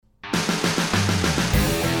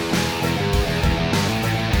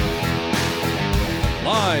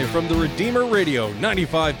Live from the Redeemer Radio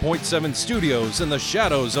 95.7 studios in the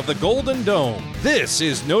shadows of the Golden Dome, this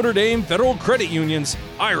is Notre Dame Federal Credit Union's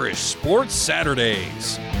Irish Sports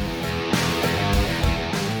Saturdays.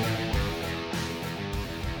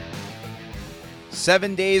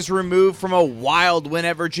 Seven days removed from a wild win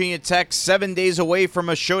at Virginia Tech, 7 days away from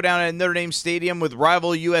a showdown at Notre Dame Stadium with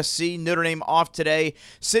rival USC. Notre Dame off today,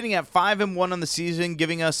 sitting at 5-1 on the season,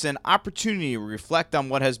 giving us an opportunity to reflect on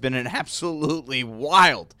what has been an absolutely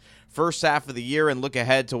wild first half of the year and look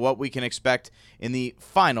ahead to what we can expect in the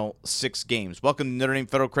final 6 games. Welcome to Notre Dame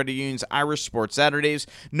Federal Credit Union's Irish Sports Saturdays,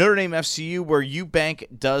 Notre Dame FCU, where you bank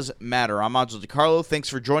does matter. I'm Angelo DiCarlo. Thanks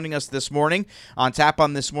for joining us this morning. On tap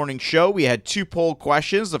on this morning's show, we had 2 poll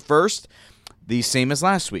questions. The first, the same as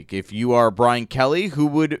last week. If you are Brian Kelly, who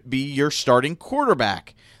would be your starting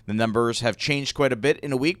quarterback? The numbers have changed quite a bit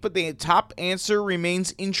in a week, but the top answer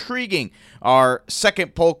remains intriguing. Our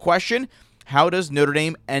second poll question, how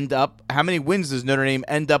many wins does Notre Dame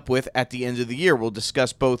end up with at the end of the year? We'll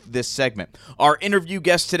discuss both this segment. Our interview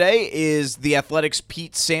guest today is the Athletics'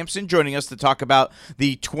 Pete Sampson, joining us to talk about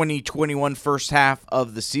the 2021 first half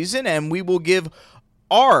of the season, and we will give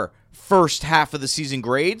our first half of the season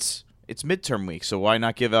grades. It's midterm week, so why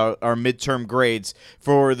not give out our midterm grades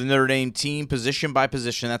for the Notre Dame team position by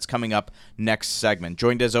position? That's coming up next segment.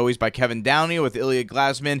 Joined as always by Kevin Downey with Ilya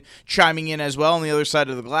Glasman chiming in as well on the other side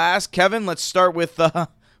of the glass. Kevin, let's start with last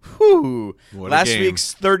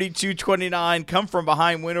week's 32-29 come from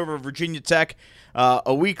behind win over Virginia Tech.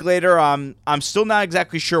 A week later, I'm still not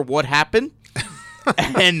exactly sure what happened.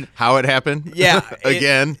 And how it happened? Yeah.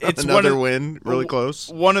 It's another win, really close.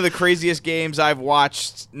 One of the craziest games I've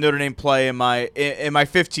watched Notre Dame play in my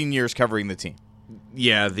 15 years covering the team.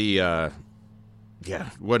 Yeah,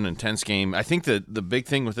 what an intense game. I think the big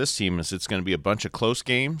thing with this team is it's going to be a bunch of close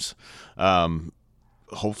games.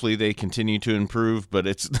 Hopefully they continue to improve, but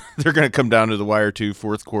they're going to come down to the wire too,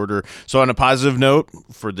 fourth quarter. So on a positive note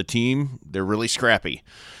for the team, they're really scrappy.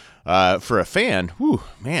 For a fan,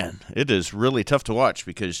 it is really tough to watch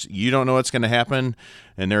because you don't know what's going to happen,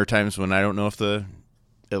 and there are times when I don't know if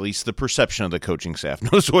at least the perception of the coaching staff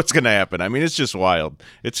knows what's going to happen. I mean, it's just wild.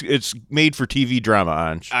 It's made for TV drama,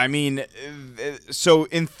 Anj. I mean, so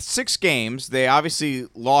in 6 games, they obviously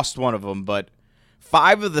lost one of them, but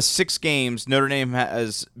 5 of the 6 games, Notre Dame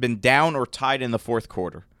has been down or tied in the fourth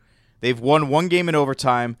quarter. They've won 1 game in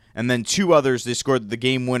overtime, and then 2 others they scored the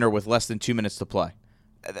game winner with less than 2 minutes to play.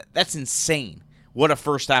 That's insane. What a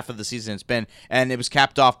first half of the season it's been. And it was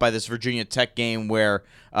capped off by this Virginia Tech game where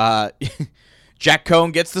Jack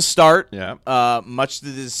Cohn gets the start, much to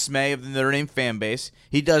the dismay of the Notre Dame fan base.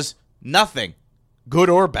 He does nothing,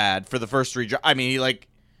 good or bad, for the first 3 drives. I mean, it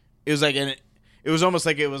was almost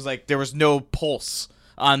like there was no pulse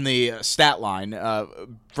on the stat line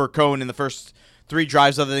for Cohn in the first 3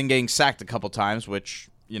 drives other than getting sacked a couple times,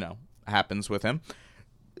 which, happens with him.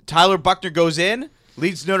 Tyler Buchner goes in,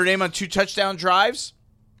 leads Notre Dame on 2 touchdown drives.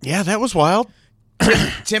 Yeah, that was wild.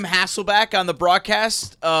 Tim Hasselback on the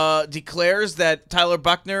broadcast declares that Tyler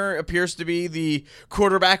Buchner appears to be the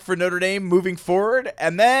quarterback for Notre Dame moving forward,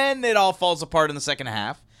 and then it all falls apart in the second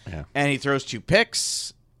half. Yeah. And he throws 2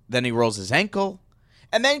 picks, then he rolls his ankle,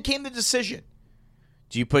 and then came the decision.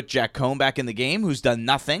 Do you put Jack Cohn back in the game, who's done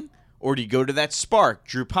nothing, or do you go to that spark,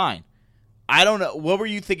 Drew Pine? I don't know. What were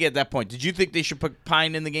you thinking at that point? Did you think they should put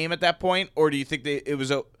Pine in the game at that point, or do you think it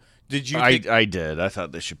was a? Did you? I did. I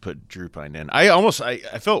thought they should put Drew Pine in. I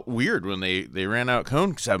felt weird when they ran out Cohn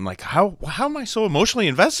because I'm like, how am I so emotionally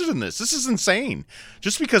invested in this? This is insane.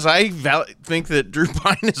 Just because I think that Drew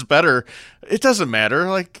Pine is better, it doesn't matter.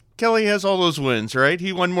 Like, Kelly has all those wins, right?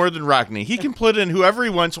 He won more than Rockne. He can put in whoever he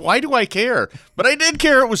wants. Why do I care? But I did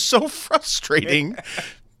care. It was so frustrating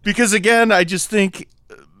because, again, I just think,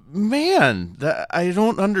 man, I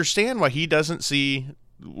don't understand why he doesn't see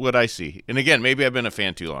what I see. And again, maybe I've been a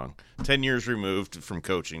fan too long. 10 years removed from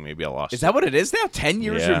coaching, maybe I lost. Is that what it is now? 10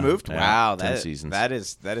 years removed? Yeah, wow, 10 seasons. That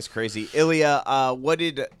is crazy. Ilya, what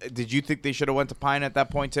did you think they should have went to Pine at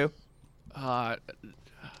that point too? I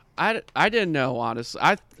didn't know, honestly.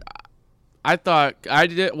 I thought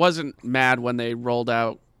wasn't mad when they rolled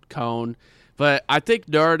out Cohn, but I think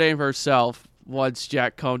Notre Dame herself wants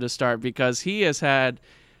Jack Cohn to start because he has had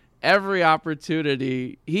every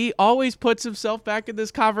opportunity. He always puts himself back in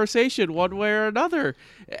this conversation one way or another.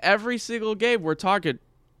 Every single game we're talking,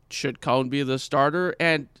 should Cohn be the starter?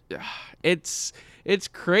 And it's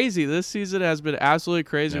crazy. This season has been absolutely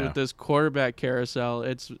crazy with this quarterback carousel.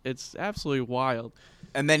 It's absolutely wild.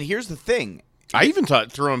 And then here's the thing. I even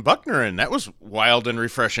thought throwing Buckner in, that was wild and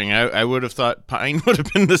refreshing. I would have thought Pine would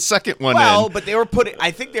have been the second one Well, in. but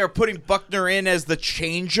I think they were putting Buckner in as the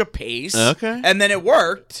change of pace. Okay. And then it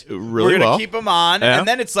worked. Really We're going well. to keep him on. Yeah. And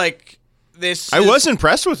then it's like this. I was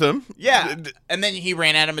impressed with him. Yeah. And then he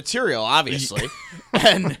ran out of material, obviously.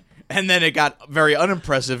 And then it got very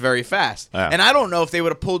unimpressive very fast. Yeah. And I don't know if they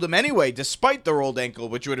would have pulled him anyway, despite the rolled ankle,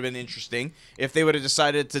 which would have been interesting if they would have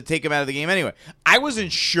decided to take him out of the game anyway. I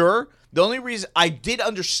wasn't sure. The only reason I did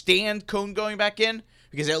understand Cone going back in,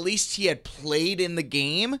 because at least he had played in the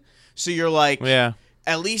game. So you're like, Yeah.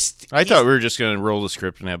 at least I thought we were just going to roll the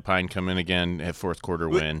script and have Pine come in again at fourth quarter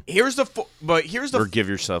win. Here's the Or give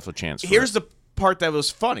yourself a chance for Here's it. the part that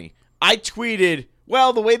was funny. I tweeted,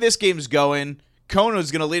 well, the way this game's going,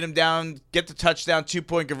 Kono's going to lead him down, get the touchdown,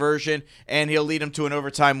 2-point conversion, and he'll lead him to an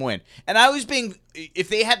overtime win. And I was if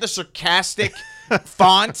they had the sarcastic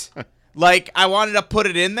font, like I wanted to put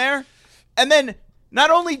it in there. And then not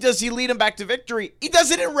only does he lead him back to victory, he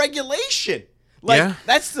does it in regulation. Like, Yeah.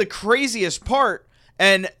 that's the craziest part.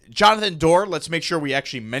 And Jonathan Dorr, let's make sure we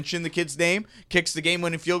actually mention the kid's name, kicks the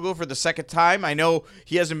game-winning field goal for the second time. I know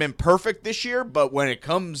he hasn't been perfect this year, but when it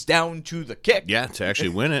comes down to the kick, Yeah, to actually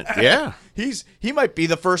win it. Yeah. he might be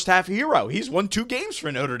the first half hero. He's won 2 games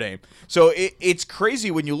for Notre Dame. So it's crazy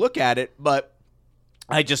when you look at it, but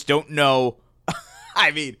I just don't know. I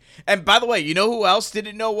mean, and by the way, you know who else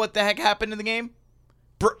didn't know what the heck happened in the game?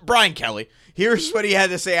 Brian Kelly. Here's what he had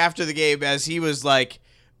to say after the game as he was like,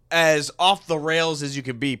 as off the rails as you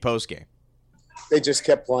can be post game. They just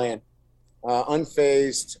kept playing,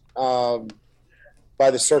 unfazed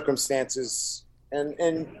by the circumstances.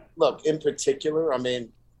 And look, in particular, I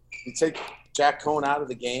mean, you take Jack Cone out of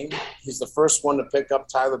the game. He's the first one to pick up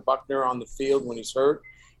Tyler Buckner on the field when he's hurt,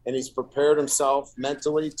 and he's prepared himself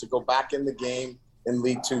mentally to go back in the game and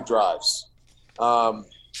lead 2 drives.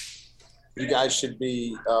 You guys should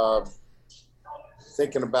be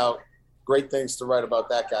thinking about great things to write about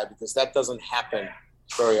that guy, because that doesn't happen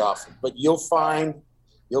very often. But you'll find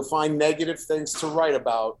negative things to write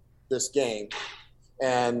about this game,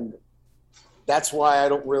 and that's why I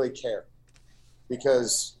don't really care.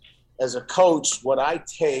 Because as a coach, what I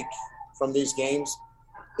take from these games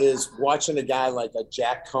is watching a guy like a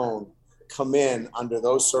Jack Cone come in under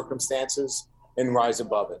those circumstances and rise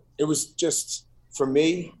above it. It was just, for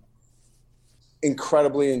me,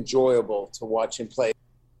 incredibly enjoyable to watch him play.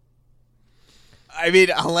 I mean,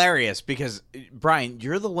 hilarious, because, Brian,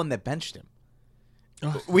 you're the one that benched him.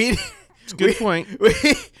 It's a good point.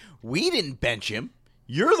 We didn't bench him.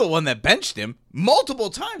 You're the one that benched him multiple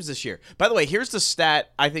times this year. By the way, here's the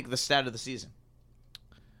stat, I think the stat of the season.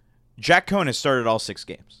 Jack Cone has started all 6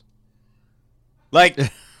 games. Like,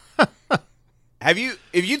 if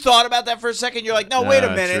you thought about that for a second, you're like, no, wait a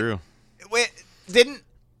minute. True.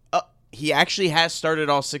 He actually has started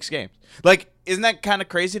all 6 games. Like, isn't that kind of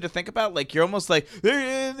crazy to think about? Like, you're almost like,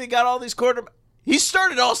 they got all these quarterbacks. He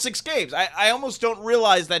started all 6 games. I almost don't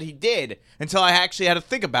realize that he did until I actually had to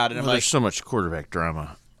think about it. Well, I'm like, there's so much quarterback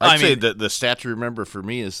drama. I I'd say mean- that the stat to remember for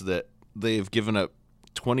me is that they've given up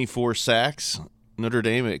 24 sacks, Notre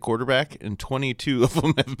Dame at quarterback, and 22 of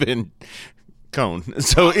them have been Cone.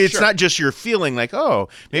 So it's sure. not just your feeling like, oh,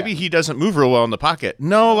 maybe he doesn't move real well in the pocket.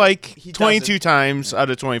 No, like He 22 doesn't. times out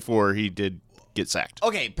of 24 he did get sacked.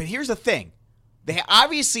 okay, but here's the thing. They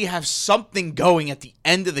obviously have something going at the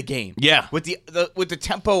end of the game. Yeah. With the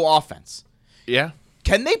tempo offense. Yeah,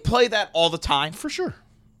 Can they play that all the time? for sure.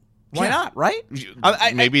 Why Yeah. not, right?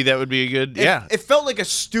 Maybe that would be a good, It felt like a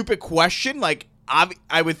stupid question. Like,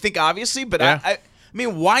 I would think obviously, but Yeah. I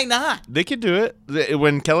mean, why not? They could do it.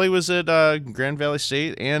 When Kelly was at Grand Valley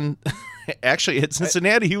State and actually at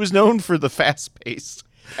Cincinnati, he was known for the fast pace.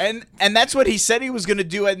 And that's what he said he was going to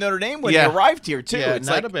do at Notre Dame when Yeah. he arrived here, too. Yeah, It's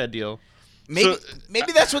not like, a bad deal.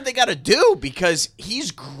 maybe that's what they got to do, because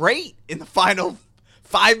he's great in the final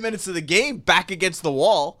 5 minutes of the game back against the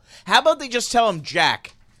wall. How about they just tell him,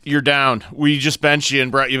 Jack, You're down. We just benched you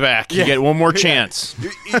and brought you back. You get one more chance.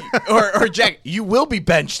 or Jack, you will be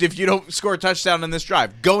benched if you don't score a touchdown on this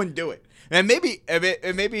drive. Go and do it. And maybe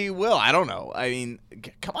he will. I don't know. I mean,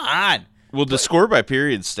 come on. Well, the score by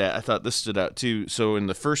period stat, I thought this stood out too. So in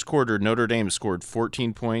the first quarter, Notre Dame scored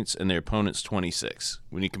 14 points and their opponents 26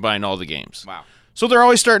 when you combine all the games. Wow. So they're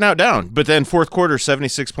always starting out down. But then fourth quarter,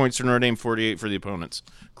 76 points for Notre Dame, 48 for the opponents.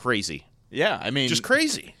 Crazy. Yeah, I mean, Just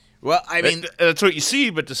crazy. well, I mean, That's what you see,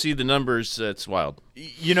 but to see the numbers, that's wild.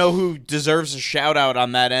 you know who deserves a shout out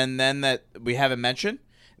on that end then that we haven't mentioned?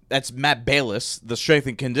 That's Matt Bayless, the strength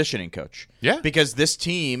and conditioning coach. Yeah. Because this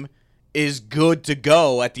team is good to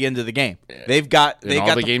go at the end of the game. They've got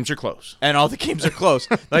the games are close. And all the games are close.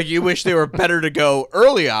 Like, you wish they were better to go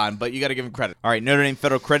early on, but you got to give them credit. All right, Notre Dame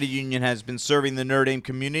Federal Credit Union has been serving the Notre Dame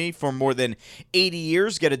community for more than 80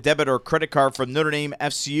 years. Get a debit or credit card from Notre Dame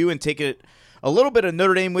FCU and take it a little bit of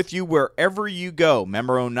Notre Dame with you wherever you go.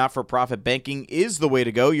 Member-owned, not-for-profit banking is the way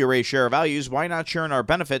to go. You raise share values. Why not share in our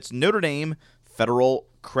benefits? Notre Dame Federal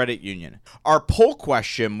Credit Union. Our poll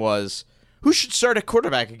question was, who should start at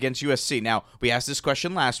quarterback against USC? Now, we asked this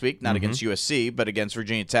question last week, not against USC, but against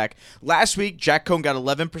Virginia Tech. Last week, Jack Cohn got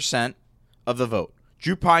 11% of the vote.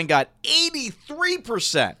 Drew Pine got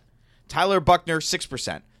 83%. Tyler Buchner,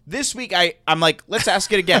 6%. This week, I'm like, let's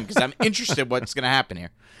ask it again because I'm interested what's going to happen here.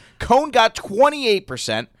 Cohn got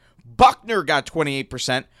 28%. Buchner got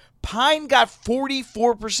 28%. Pine got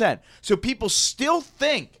 44%. So people still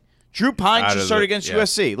think Drew Pine should start against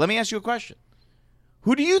USC. Let me ask you a question.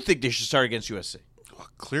 Who do you think they should start against USC? Well,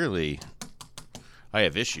 clearly, I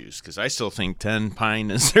have issues because I still think Ten Pine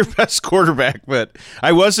is their best quarterback. But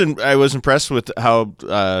I was impressed with how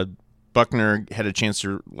Buchner had a chance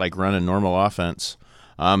to run a normal offense.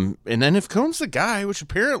 And then if Cohn's the guy, which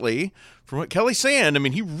apparently, from what Kelly's saying, I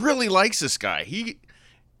mean, he really likes this guy. He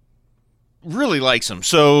really likes him.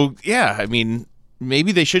 So yeah, I mean,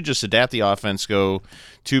 maybe they should just adapt the offense, go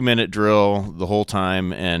 2-minute drill the whole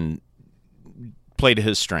time, and play to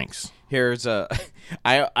his strengths. Here's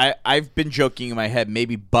I've been joking in my head,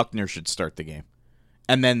 maybe Buchner should start the game.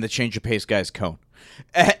 And then the change of pace guy's Cohn.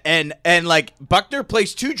 And Buchner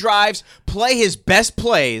plays 2 drives, play his best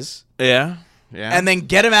plays. Yeah. Yeah. And then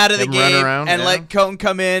get him out of the game and let Cohn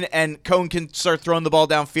come in, and Cohn can start throwing the ball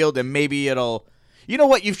downfield, and maybe it'll. You know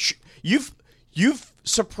what? You've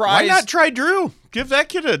surprised. Why not try Drew? Give that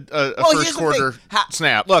kid a first quarter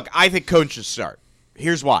snap. Look, I think Cohn should start.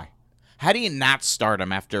 Here's why. How do you not start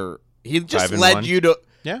him after he just 5-1? led you to?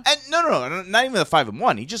 Yeah. And no, not even the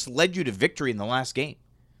 5-1. He just led you to victory in the last game.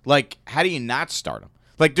 Like, how do you not start him?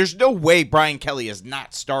 Like, there's no way Brian Kelly is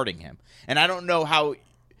not starting him. And I don't know how.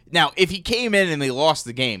 Now, if he came in and they lost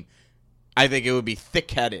the game, I think it would be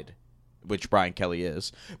thick-headed, which Brian Kelly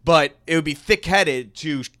is. But it would be thick-headed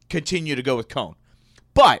to continue to go with Cohn.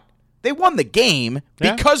 But they won the game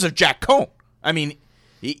because of Jack Cohn. I mean,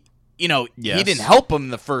 he didn't help them in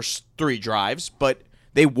the first 3 drives, but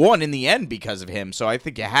they won in the end because of him. So I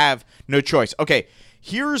think you have no choice. Okay,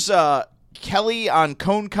 here's Kelly on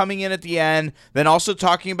Cohn coming in at the end, then also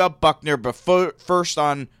talking about Buchner, but first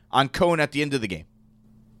on Cohn at the end of the game.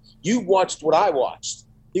 You watched what I watched.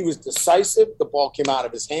 He was decisive. The ball came out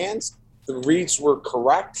of his hands. The reads were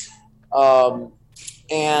correct.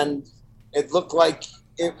 And it looked like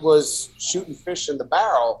it was shooting fish in the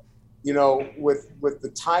barrel, with the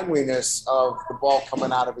timeliness of the ball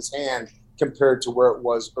coming out of his hand compared to where it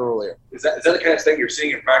was earlier. Is that the kind of thing you're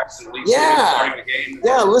seeing in practice at least? Yeah. Starting the game?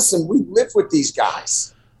 Yeah, listen, we live with these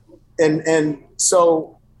guys. And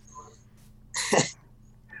so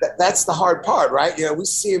that's the hard part, right? We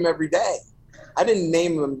see him every day. I didn't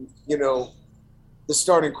name him, the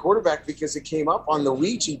starting quarterback because it came up on the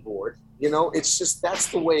Ouija board. It's just that's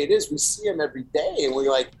the way it is. We see him every day, and we're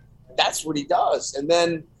like, that's what he does. And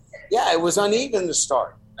then, it was uneven to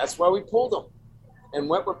start. That's why we pulled him and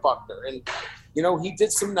went with Buchner. And, he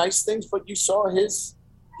did some nice things, but you saw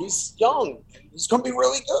he's young. He's going to be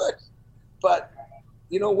really good. But,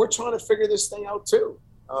 we're trying to figure this thing out too,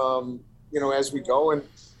 as we go and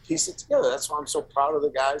piece it together. That's why I'm so proud of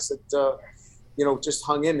the guys that, just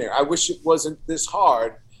hung in there. I wish it wasn't this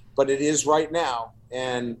hard, but it is right now.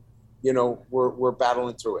 And, we're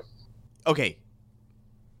battling through it. Okay.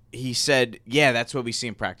 He said, yeah, that's what we see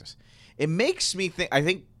in practice. It makes me think, I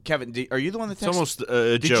think, Kevin, are you the one that texted? It's almost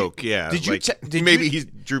a joke, Did you maybe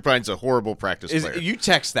Drew Pine's a horrible practice player. You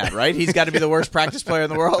text that, right? He's got to be the worst practice player in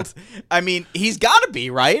the world? I mean, he's got to be,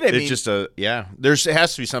 right? It's just it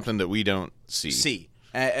has to be something that we don't see.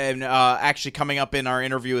 And actually coming up in our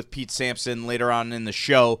interview with Pete Sampson later on in the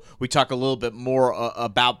show, we talk a little bit more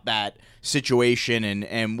about that situation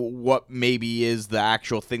and what maybe is the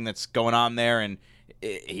actual thing that's going on there, and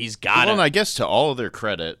he's got it. Well, and I guess to all of their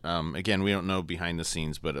credit, again, we don't know behind the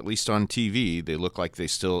scenes, but at least on TV, they look like they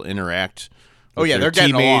still interact with their they're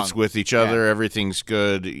getting teammates, along with each other. Everything's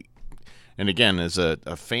good. And again, as a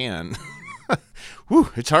fan,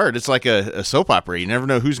 it's hard. It's like a soap opera. You never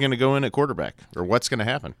know who's going to go in at quarterback or what's going to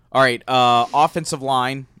happen. All right, offensive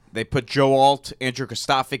line. They put Joe Alt, Andrew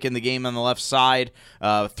Kostovic in the game on the left side,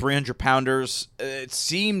 300-pounders. It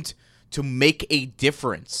seemed to make a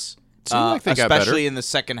difference, like they got better. Especially in the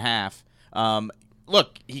second half.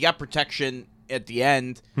 Look, he got protection at the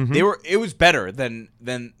end. Mm-hmm. It was better than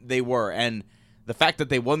they were, and the fact that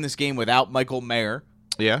they won this game without Michael Mayer,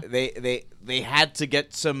 Yeah. They had to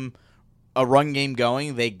get a run game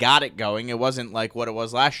going. They got it going. It wasn't like what it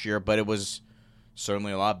was last year, but it was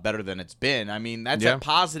certainly a lot better than it's been. I mean, that's a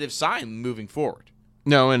positive sign moving forward.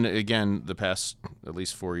 No, and again, the past at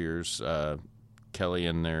least 4 years, Kelly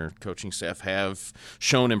and their coaching staff have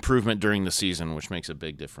shown improvement during the season, which makes a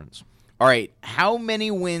big difference. All right, how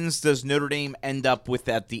many wins does Notre Dame end up with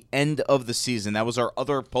at the end of the season? That was our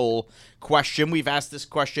other poll question. We've asked this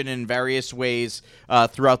question in various ways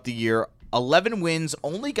throughout the year. 11 wins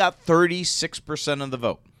only got 36% of the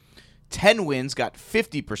vote. 10 wins got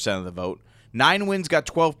 50% of the vote. 9 wins got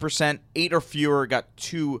 12%. 8 or fewer got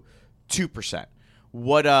 2%.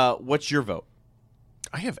 What's your vote?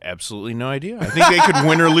 I have absolutely no idea. I think they could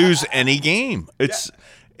win or lose any game.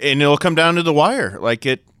 And it'll come down to the wire.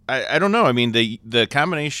 I don't know. I mean, the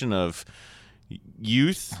combination of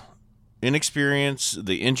youth, inexperience,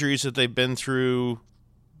 the injuries that they've been through,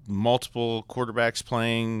 multiple quarterbacks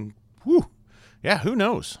playing. Whew. Yeah, who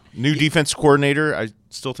knows? New defense coordinator. I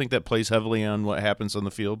still think that plays heavily on what happens on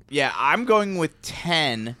the field. Yeah, I'm going with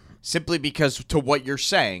 10 simply because to what you're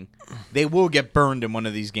saying, they will get burned in one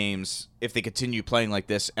of these games if they continue playing like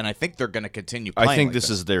this, and I think they're going to continue playing I think like this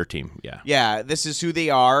is their team, yeah. Yeah, this is who they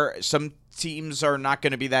are. Some teams are not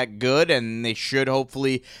going to be that good, and they should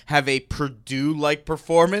hopefully have a Purdue-like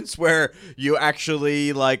performance where you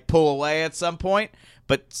actually pull away at some point.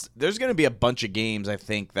 But there's going to be a bunch of games, I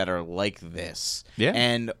think, that are like this. Yeah.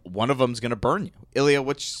 And one of them's going to burn you. Ilya,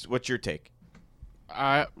 what's your take?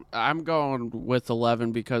 I'm going with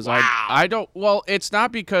 11 because I don't. Well, it's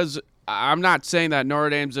not because I'm not saying that Notre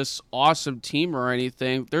Dame's this awesome team or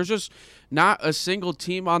anything. There's just not a single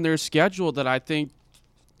team on their schedule that I think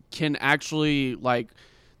can actually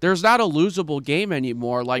There's not a losable game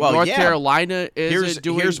anymore. North Carolina isn't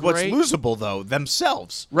doing Here's great. what's losable though,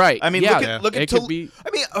 themselves. Right. I mean, look at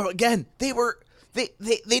again, they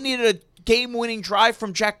needed a game-winning drive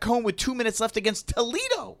from Jack Cohn with 2 minutes left against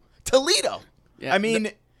Toledo. Yeah, I mean,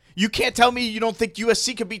 you can't tell me you don't think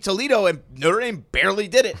USC could beat Toledo, and Notre Dame barely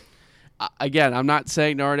did it. Again, I'm not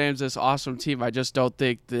saying Notre Dame's this awesome team. I just don't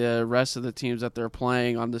think the rest of the teams that they're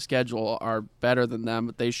playing on the schedule are better than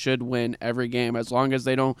them. They should win every game. As long as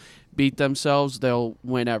they don't beat themselves, they'll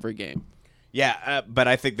win every game. Yeah, but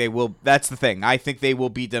I think they will. That's the thing. I think they will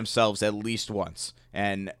beat themselves at least once.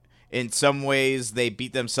 And in some ways, they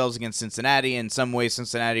beat themselves against Cincinnati. In some ways,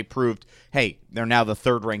 Cincinnati proved, hey, they're now the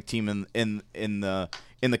third-ranked team in the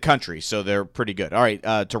country, so they're pretty good. All right,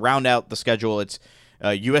 to round out the schedule, it's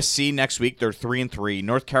USC next week, they're 3-3.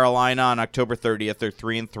 North Carolina on October 30th, they're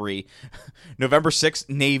 3-3. November 6th,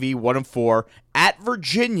 Navy 1-4. At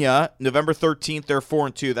Virginia, November 13th, they're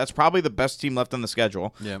 4-2. That's probably the best team left on the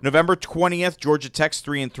schedule. Yep. November 20th, Georgia Tech's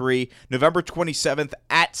 3-3. November 27th,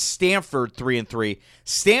 at Stanford 3-3.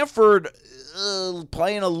 Stanford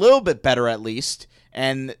playing a little bit better at least,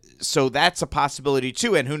 and so that's a possibility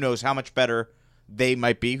too. And who knows how much better they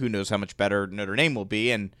might be? Who knows how much better Notre Dame will be?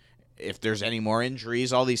 And if there's any more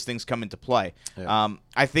injuries, all these things come into play. Yeah.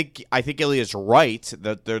 I think Ilya's right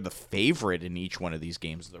that they're the favorite in each one of these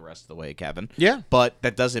games the rest of the way, Kevin. Yeah. But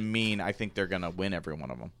that doesn't mean I think they're going to win every one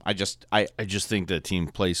of them. I just think the team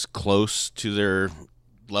plays close to their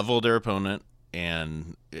level of their opponent,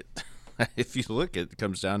 and if you look, it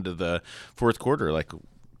comes down to the fourth quarter.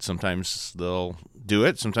 Sometimes they'll do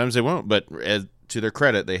it, sometimes they won't. But to their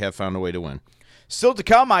credit, they have found a way to win. Still to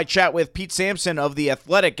come, I chat with Pete Sampson of The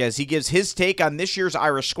Athletic as he gives his take on this year's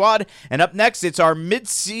Irish squad. And up next, it's our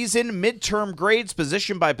midterm grades,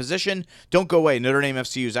 position by position. Don't go away. Notre Dame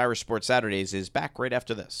FCU's Irish Sports Saturdays is back right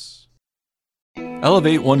after this.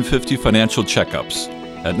 Elevate 150 financial checkups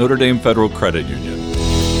at Notre Dame Federal Credit Union.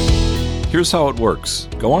 Here's how it works.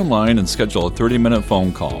 Go online and schedule a 30-minute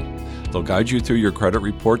phone call. They'll guide you through your credit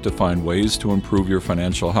report to find ways to improve your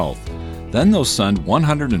financial health. Then they'll send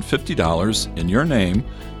 $150 in your name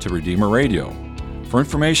to Redeemer Radio. For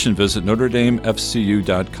information, visit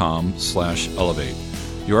NotreDameFCU.com/elevate.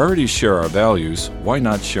 You already share our values. Why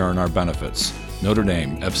not share in our benefits? Notre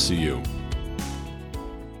Dame FCU.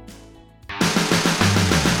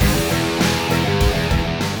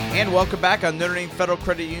 And welcome back on Notre Dame Federal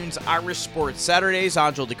Credit Union's Irish Sports Saturdays.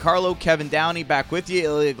 Angelo DiCarlo, Kevin Downey back with you.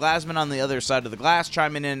 Ilya Glasman on the other side of the glass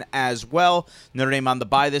chiming in as well. Notre Dame on the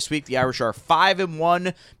bye this week. The Irish are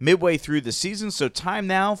 5-1 midway through the season, so time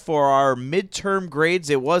now for our midterm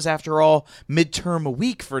grades. It was, after all, midterm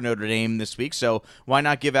week for Notre Dame this week, so why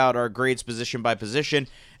not give out our grades position by position?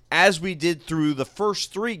 As we did through the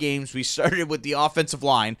first three games, we started with the offensive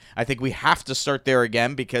line. I think we have to start there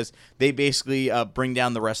again because they basically bring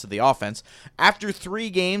down the rest of the offense. After three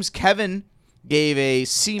games, Kevin gave a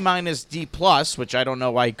C minus D plus, which I don't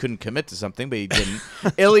know why he couldn't commit to something, but he didn't.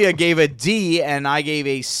 Ilya gave a D, and I gave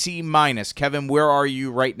a C minus. Kevin, where are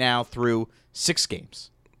you right now through 6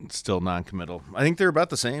 games? Still non-committal. I think they're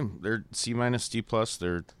about the same. They're C minus, D plus.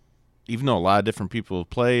 They're, even though a lot of different people have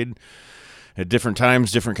played at different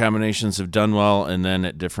times, different combinations have done well, and then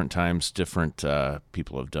at different times, different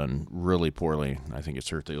people have done really poorly. I think it's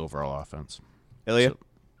hurt the overall offense. Ilya?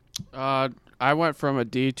 I went from a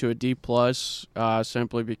D to a D plus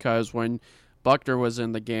simply because when Buckner was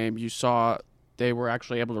in the game, you saw they were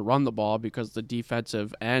actually able to run the ball because the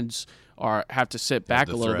defensive ends have to sit back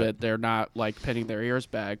a little bit. They're not like pinning their ears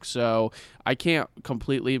back. So I can't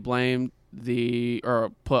completely blame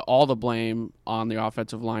put all the blame on the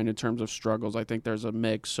offensive line in terms of struggles. I think there's a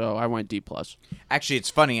mix, so I went D plus. Actually,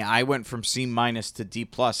 it's funny. I went from C minus to D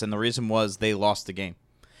plus, and the reason was they lost the game.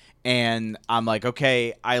 And I'm like,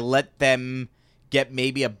 okay, I let them get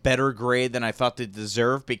maybe a better grade than I thought they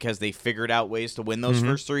deserved because they figured out ways to win those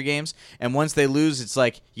first 3 games. And once they lose, it's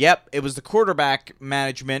like, yep, it was the quarterback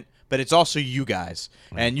management, but it's also you guys.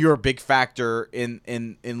 And you're a big factor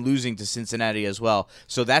in losing to Cincinnati as well.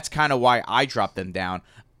 So that's kind of why I dropped them down.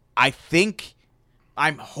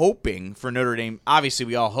 I'm hoping for Notre Dame. Obviously,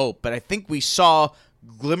 we all hope, but I think we saw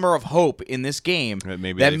glimmer of hope in this game that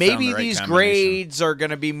maybe these grades are going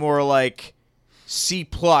to be more like C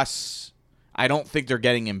plus. I don't think they're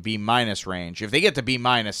getting in B minus range. If they get to B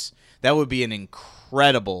minus, that would be an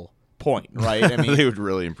incredible point, right? I mean, they would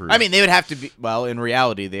really improve. I mean, they would have to be. Well, in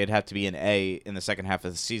reality, they'd have to be an A in the second half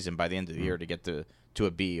of the season by the end of the year to get to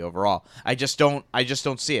a B overall. I just don't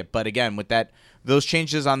see it. But again, with those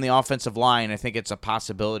changes on the offensive line, I think it's a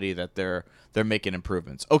possibility that they're making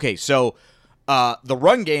improvements. Okay, so. The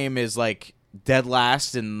run game is like dead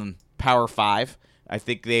last in Power 5. I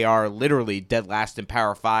think they are literally dead last in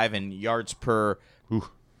Power 5 in yards per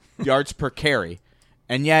carry.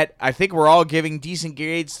 And yet, I think we're all giving decent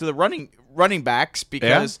grades to the running backs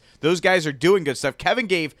because those guys are doing good stuff. Kevin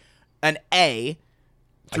gave an A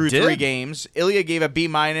through 3 games. Ilya gave a B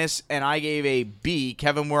minus, and I gave a B.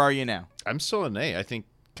 Kevin, where are you now? I'm still an A. I think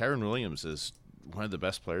Kyren Williams is one of the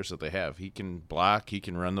best players that they have. He can block, he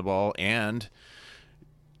can run the ball, and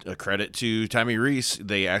a credit to Tommy Rees,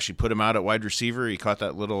 they actually put him out at wide receiver. He caught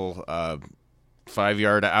that little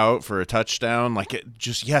 5-yard out for a touchdown. Get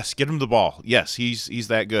him the ball. Yes, he's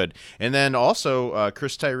that good. And then also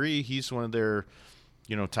Chris Tyree, he's one of their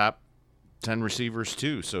top 10 receivers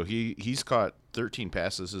too. So he's caught 13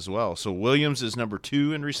 passes as well. So Williams is number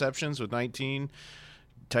 2 in receptions with 19.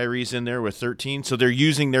 Tyree's in there with 13, so they're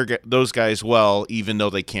using those guys well, even though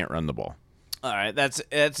they can't run the ball. All right, that's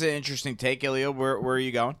an interesting take, Ilya. Where are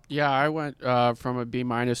you going? Yeah, I went from a B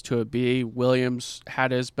minus to a B. Williams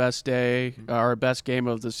had his best day or best game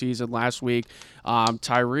of the season last week.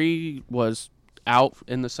 Tyree was out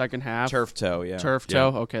in the second half. Turf toe, yeah. Turf toe.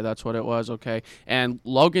 Okay, that's what it was. Okay. And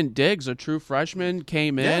Logan Diggs, a true freshman,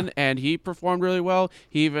 came in and he performed really well.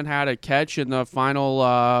 He even had a catch in the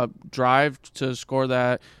final drive to score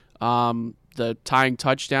that the tying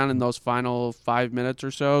touchdown in those final 5 minutes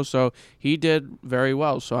or so. So he did very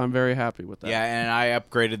well. So I'm very happy with that. Yeah, and I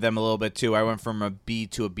upgraded them a little bit too. I went from a B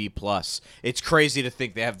to a B plus. It's crazy to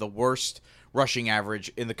think they have the worst rushing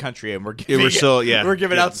average in the country, and we're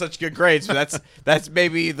giving out such good grades. But that's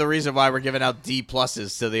maybe the reason why we're giving out D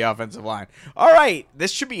pluses to the offensive line. All right,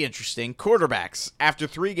 this should be interesting. Quarterbacks. After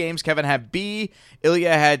 3 games, Kevin had B,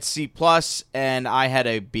 Ilya had C plus, and I had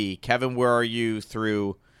a B. Kevin, where are you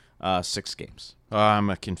through 6 games? I'm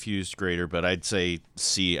a confused grader, but I'd say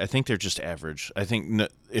C. I think they're just average. I think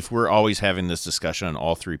if we're always having this discussion on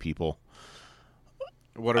all 3 people.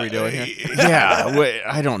 What are we doing here?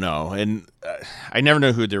 I don't know. And I never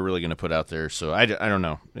know who they're really going to put out there, so I don't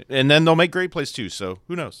know. And then they'll make great plays too, so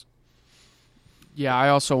who knows? Yeah, I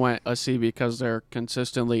also went a C because they're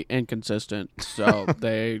consistently inconsistent. So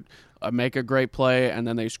they make a great play, and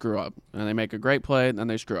then they screw up. And they make a great play, and then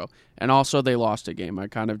they screw up. And also they lost a game. I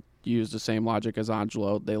kind of used the same logic as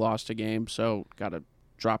Angelo. They lost a game, so got to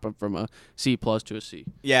drop them from a C plus to a C.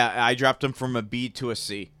 Yeah, I dropped them from a B to a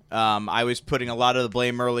C. I was putting a lot of the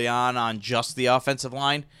blame early on just the offensive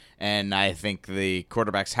line, and I think the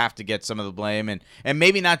quarterbacks have to get some of the blame, and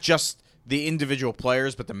maybe not just the individual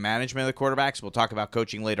players, but the management of the quarterbacks. We'll talk about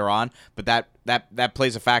coaching later on, but that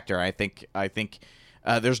plays a factor. I think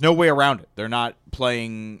there's no way around it. They're not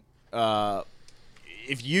playing.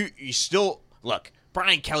 If you still look,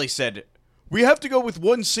 Brian Kelly said we have to go with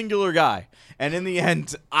one singular guy, and in the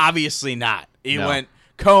end, obviously not. He went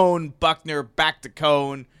Cone, Buckner, back to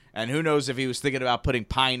Cone. And who knows if he was thinking about putting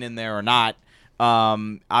Pine in there or not.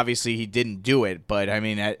 Obviously, he didn't do it, but I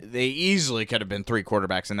mean, they easily could have been 3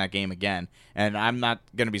 quarterbacks in that game again, and I'm not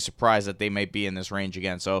going to be surprised that they might be in this range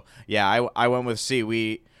again. So, yeah, I went with C.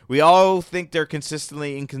 We all think they're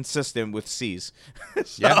consistently inconsistent with C's.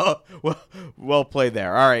 So, well played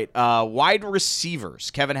there. All right, wide receivers.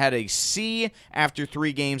 Kevin had a C after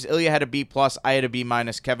 3 games. Ilya had a B+. I had a B-.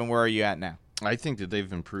 Kevin, where are you at now? I think that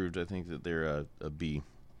they've improved. I think that they're a B.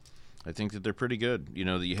 I think that they're pretty good. You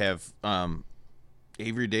know, you have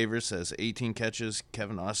Avery Davis has 18 catches.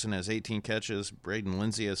 Kevin Austin has 18 catches. Braden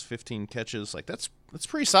Lindsay has 15 catches. Like, that's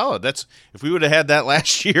pretty solid. That's, if we would have had that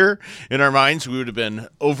last year in our minds, we would have been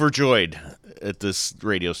overjoyed at this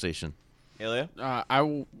radio station. Ilya?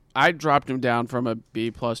 I dropped him down from a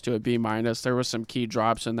B+ to a B-. There was some key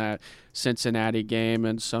drops in that Cincinnati game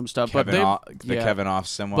and some stuff. Kevin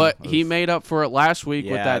Austin one. But he made up for it last week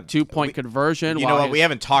with that 2-point conversion. You know what? We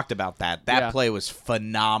haven't talked about that. That play was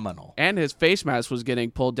phenomenal. And his face mask was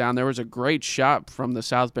getting pulled down. There was a great shot from the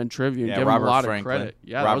South Bend Tribune. Yeah, Give Robert him a lot Franklin. of credit.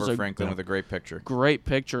 Yeah, Robert Franklin with a great picture. Great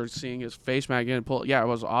picture, seeing his face mask getting pulled. Yeah, it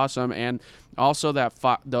was awesome. And also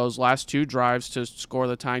those last 2 drives to score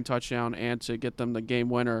the tying touchdown and to get them the game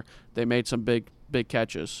winner, they made some big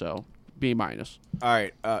catches. So B-. All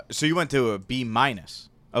right. So you went to a B-.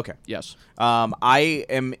 Okay. Yes. I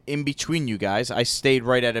am in between you guys. I stayed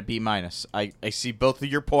right at a B-. I see both of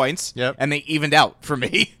your points. Yep. And they evened out for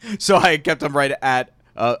me. So I kept them right at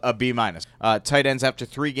a B-. Tight ends after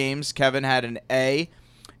 3 games. Kevin had an A.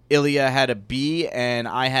 Ilya had a B. And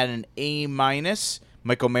I had an A-.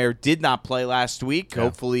 Michael Mayer did not play last week. Yeah.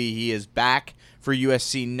 Hopefully he is back for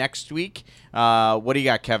USC next week. What do you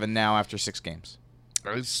got, Kevin, now after 6 games?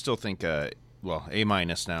 I still think, A-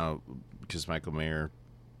 now, because Michael Mayer,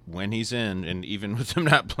 when he's in, and even with him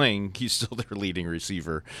not playing, he's still their leading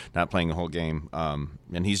receiver, not playing the whole game.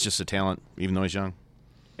 And he's just a talent, even though he's young.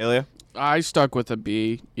 Ilya? I stuck with a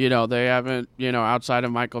B. You know, they haven't, outside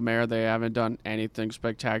of Michael Mayer, they haven't done anything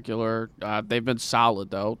spectacular. They've been solid,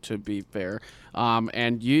 though, to be fair.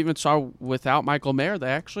 And you even saw without Michael Mayer, they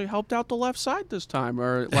actually helped out the left side this time,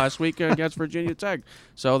 or last week against Virginia Tech.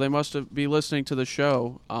 So they must be listening to the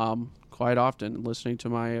show quite often, listening to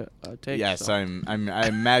my takes. Yes, so. I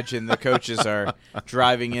imagine the coaches are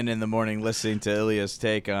driving in the morning listening to Ilya's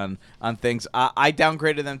take on things. I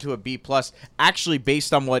downgraded them to a B+, actually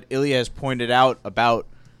based on what Ilya has pointed out about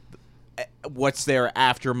what's there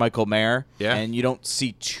after Michael Mayer. Yeah. And you don't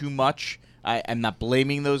see too much. I'm not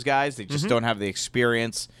blaming those guys. They just don't have the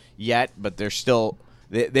experience yet, but they're still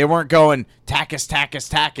they weren't going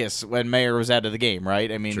Takis when Mayer was out of the game,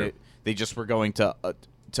 right? I mean, they just were going to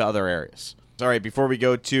other areas. All right, before we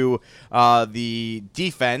go to the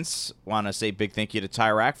defense, want to say big thank you to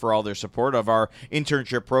TIRAC for all their support of our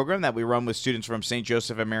internship program that we run with students from St.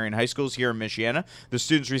 Joseph and Marian High Schools here in Michiana. The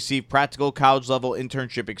students receive practical college-level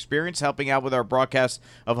internship experience helping out with our broadcast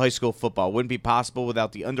of high school football. Wouldn't be possible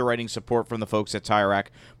without the underwriting support from the folks at TIRAC.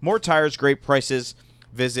 More tires, great prices.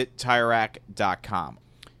 Visit TIRAC.com.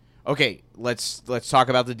 Okay, let's talk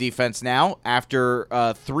about the defense now.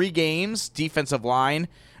 After 3 games, defensive line,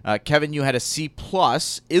 Kevin, you had a C+.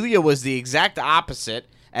 Ilya was the exact opposite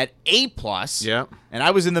at A+. Yeah. And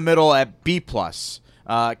I was in the middle at B+.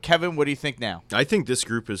 Kevin, what do you think now? I think this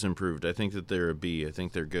group has improved. I think that they're a B. I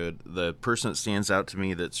think they're good. The person that stands out to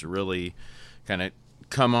me that's really kind of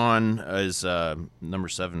come on is number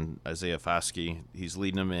 7, Isaiah Foskey. He's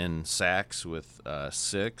leading them in sacks with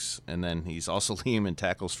 6, and then he's also leading them in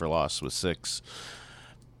tackles for loss with 6.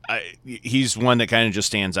 He's one that kind of just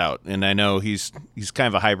stands out, and I know he's kind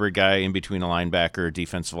of a hybrid guy in between a linebacker, a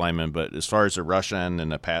defensive lineman, but as far as a rush end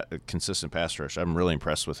and a consistent pass rush, I'm really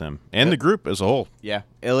impressed with him and the group as a whole. Yeah.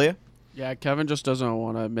 Ilya? Yeah, Kevin just doesn't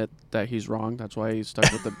want to admit that he's wrong. That's why he's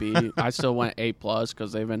stuck with the B. I still went A+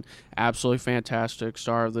 because they've been absolutely fantastic.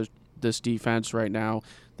 Star of this defense right now.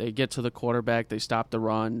 They get to the quarterback. They stop the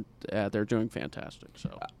run. They're doing fantastic.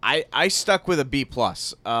 So I stuck with a B+.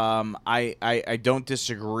 I don't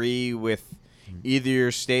disagree with either of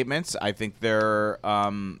your statements. I think they're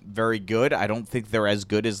very good. I don't think they're as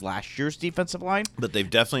good as last year's defensive line. But they've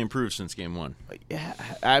definitely improved since game 1. Yeah,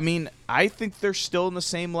 I mean, I think they're still in the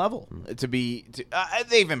same level.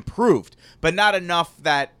 They've improved, but not enough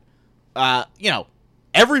that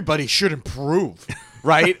everybody should improve.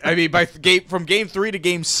 Right? I mean, from game 3 to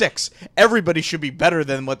game 6, everybody should be better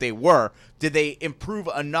than what they were. Did they improve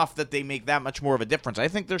enough that they make that much more of a difference? I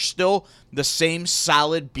think they're still the same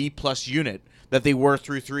solid B+ unit that they were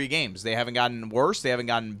through 3 games. They haven't gotten worse. They haven't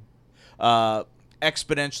gotten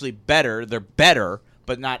exponentially better. They're better,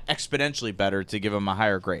 but not exponentially better to give him a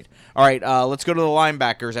higher grade. All right, let's go to the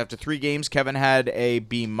linebackers. After 3 games, Kevin had a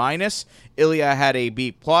B-, Ilya had a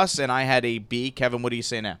B+, and I had a B. Kevin, what do you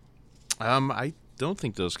say now? I don't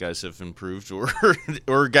think those guys have improved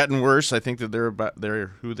or gotten worse. I think that they're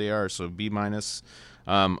who they are. So B-.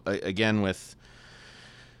 Again, with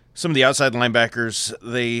some of the outside linebackers,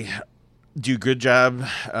 they do a good job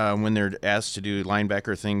when they're asked to do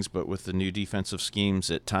linebacker things, but with the new defensive schemes,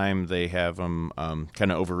 at time they have them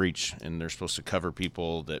kind of overreach, and they're supposed to cover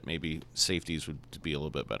people that maybe safeties would be a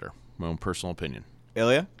little bit better. My own personal opinion.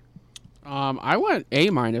 Ilya? I went A-.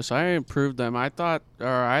 I improved them. I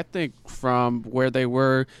think from where they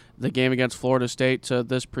were the game against Florida State to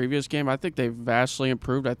this previous game, I think they've vastly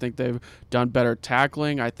improved. I think they've done better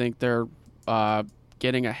tackling. I think they're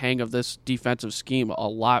getting a hang of this defensive scheme a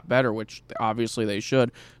lot better, which obviously they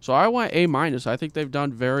should. So I went A-. I think they've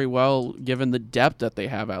done very well given the depth that they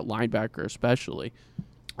have at linebacker especially.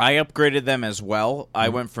 I upgraded them as well. I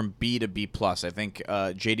went from B to B+. I think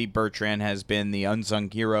J.D. Bertrand has been the unsung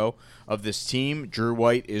hero of this team. Drew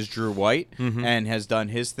White is Drew White and has done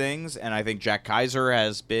his things. And I think Jack Kaiser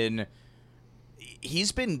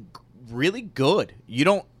he's been really good. You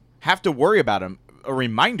don't have to worry about him. A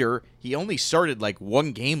reminder, he only started like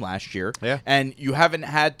 1 game last year, and you haven't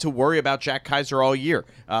had to worry about Jack Kaiser all year.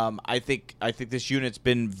 I think this unit's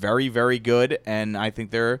been very, very good, and I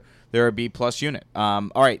think they're a B+ unit. All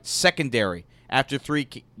right, secondary. After 3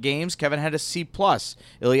 games, Kevin had a C+.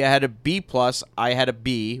 Ilya had a B+. I had a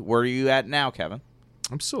B. Where are you at now, Kevin?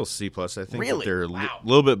 I'm still a C+. I think Really? that they're Wow. a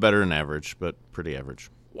little bit better than average, but pretty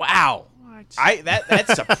average. Wow. That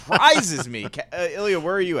surprises me. Ilya,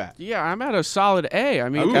 where are you at? Yeah, I'm at a solid A. I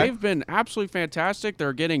mean, Okay. they've been absolutely fantastic.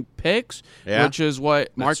 They're getting picks, which is what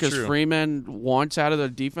Marcus true. Freeman wants out of the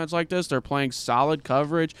defense like this. They're playing solid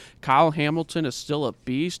coverage. Kyle Hamilton is still a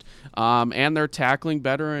beast, and they're tackling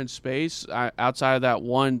better in space outside of that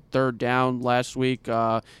 1 3rd down last week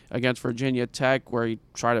against Virginia Tech where he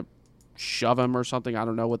tried to shove him or something, I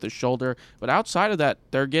don't know, with his shoulder. But outside of that,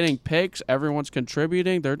 they're getting picks. Everyone's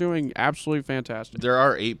contributing. They're doing absolutely fantastic. There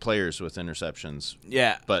are 8 players with interceptions.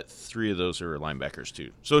 Yeah. But 3 of those are linebackers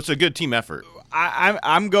too. So it's a good team effort. I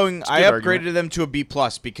good upgraded argument. them to a B+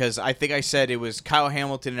 because I think I said it was Kyle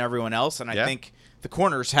Hamilton and everyone else, and I think the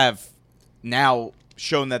corners have now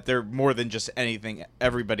shown that they're more than just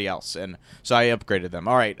everybody else, and so I upgraded them.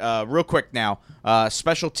 All right, real quick now,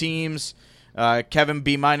 special teams. Kevin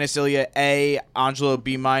B-, Ilya A, Angelo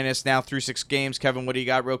B-. Now through 6 games. Kevin, what do you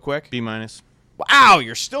got real quick? B-. Wow,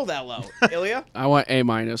 you're still that low. Ilya? I went A-.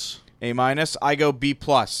 A-. I go B+.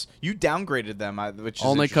 You downgraded them, which is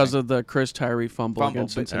Only because interesting. of the Chris Tyree fumble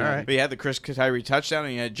against but, Cincinnati. but you had the Chris Tyree touchdown,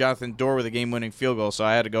 and you had Jonathan Dorr with a game-winning field goal, so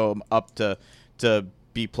I had to go up to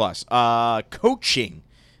B+. Coaching.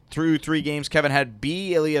 Through 3 games, Kevin had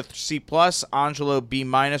B, Ilya C+, Angelo B-.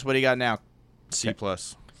 What do you got now? C+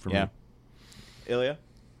 for me. Ilya?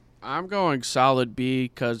 I'm going solid B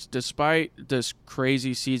because despite this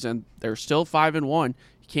crazy season, they're still 5-1. You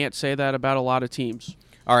can't say that about a lot of teams.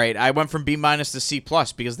 All right, I went from B- to C+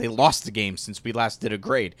 because they lost the game since we last did a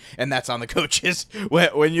grade, and that's on the coaches.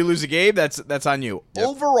 When you lose a game, that's on you. Yep.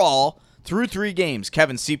 Overall, through 3 games,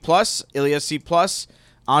 Kevin C+, Ilya C+,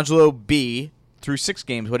 Angelo B. Through 6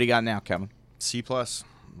 games, what do you got now, Kevin? C+. I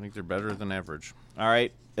think they're better than average. All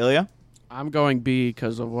right, Ilya? I'm going B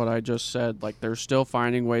because of what I just said. Like, they're still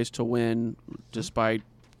finding ways to win despite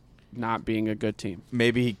not being a good team.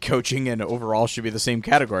 Maybe coaching and overall should be the same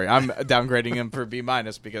category. I'm downgrading them for B-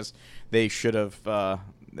 because they should have.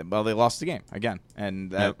 They lost the game again,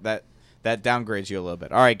 and that downgrades you a little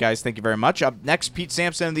bit. All right, guys, thank you very much. Up next, Pete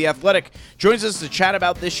Sampson of The Athletic joins us to chat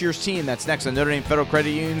about this year's team. That's next on Notre Dame Federal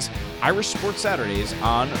Credit Union's Irish Sports Saturdays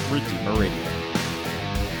on Redeemer Radio.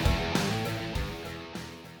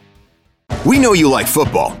 We know you like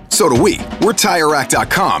football. So do we. We're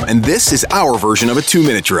TireRack.com, and this is our version of a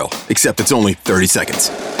 2-minute drill, except it's only 30 seconds.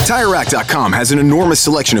 TireRack.com has an enormous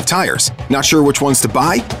selection of tires. Not sure which ones to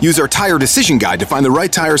buy? Use our Tire Decision Guide to find the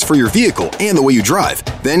right tires for your vehicle and the way you drive.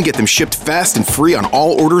 Then get them shipped fast and free on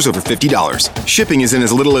all orders over $50. Shipping is in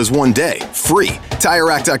as little as 1 day. Free.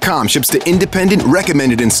 TireRack.com ships to independent,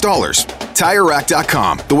 recommended installers.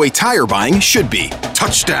 TireRack.com, the way tire buying should be.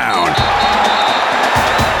 Touchdown!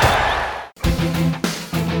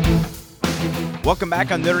 Welcome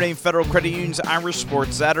back on Notre Dame Federal Credit Union's Irish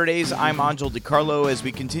Sports Saturdays. I'm Angel DiCarlo as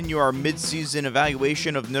we continue our midseason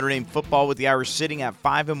evaluation of Notre Dame football with the Irish sitting at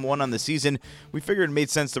 5-1 on the season. We figured it made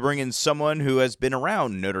sense to bring in someone who has been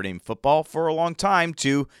around Notre Dame football for a long time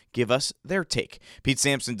to give us their take. Pete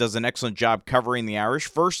Sampson does an excellent job covering the Irish,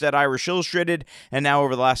 first at Irish Illustrated and now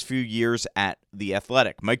over the last few years at The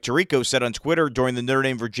Athletic. Mike Tirico said on Twitter during the Notre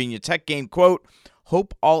Dame Virginia Tech game, quote,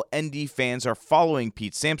 "Hope all ND fans are following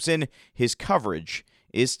Pete Sampson. His coverage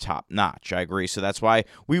is top-notch." I agree, so that's why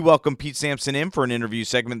we welcome Pete Sampson in for an interview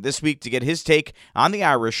segment this week to get his take on the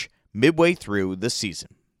Irish midway through the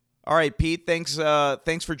season. All right, Pete, thanks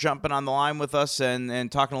for jumping on the line with us and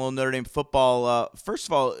talking a little Notre Dame football. First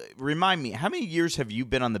of all, remind me, how many years have you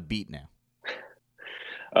been on the beat now?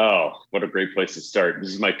 Oh, what a great place to start.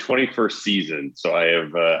 This is my 21st season, so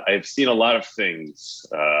I have seen a lot of things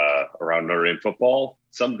around Notre Dame football,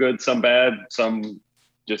 some good, some bad, some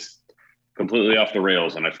just completely off the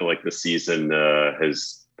rails, and I feel like this season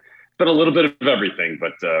has been a little bit of everything,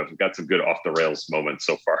 but we've got some good off the rails moments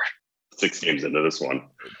so far. 6 games into this one.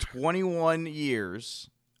 21 years,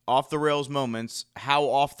 off the rails moments. How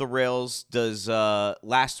off the rails does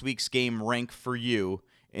last week's game rank for you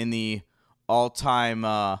in the all-time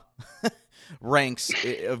ranks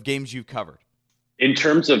of games you've covered? In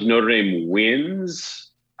terms of Notre Dame wins,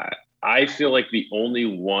 I feel like the only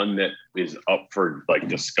one that is up for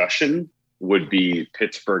discussion would be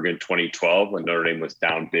Pittsburgh in 2012 when Notre Dame was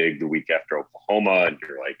down big the week after Oklahoma, and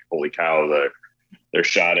you're like, holy cow, their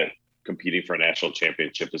shot at competing for a national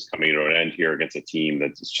championship is coming to an end here against a team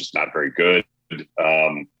that's just not very good.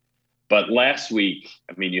 But last week,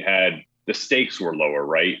 I mean, you had the stakes were lower,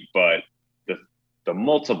 right? But the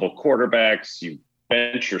multiple quarterbacks, you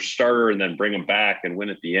bench your starter and then bring them back and win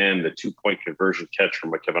at the end, the 2-point conversion catch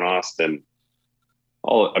from Kevin Austin.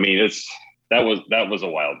 That was a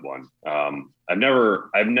wild one. I've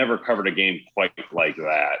never covered a game quite like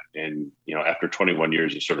that. And, after 21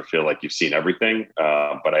 years, you sort of feel like you've seen everything,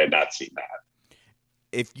 but I had not seen that.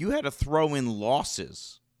 If you had to throw in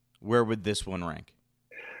losses, where would this one rank?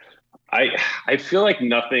 I feel like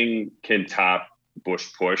nothing can top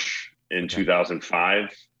Bush Push in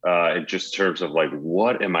 2005, in just terms of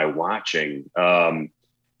what am I watching? And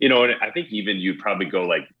I think even you'd probably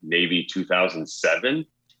go Navy 2007.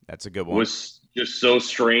 That's a good one. Was just so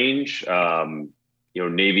strange.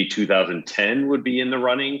 Navy 2010 would be in the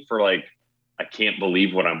running for I can't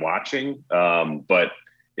believe what I'm watching. But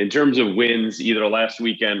in terms of wins, either last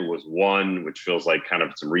weekend was one, which feels like kind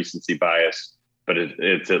of some recency bias, but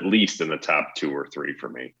it's at least in the top 2 or 3 for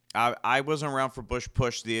me. I wasn't around for Bush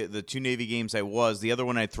Push. The 2 Navy games I was. The other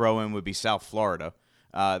one I'd throw in would be South Florida.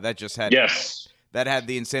 That just had that had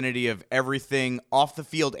the insanity of everything off the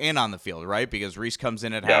field and on the field, right? Because Reese comes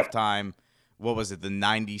in at halftime. What was it? The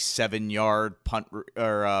 97-yard punt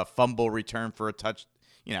or fumble return for a touch.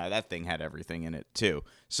 That thing had everything in it too.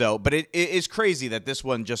 So, but it is crazy that this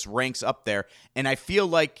one just ranks up there, and I feel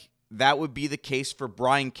like that would be the case for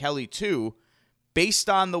Brian Kelly too, based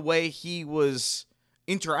on the way he was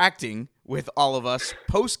interacting with all of us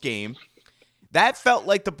post-game. That felt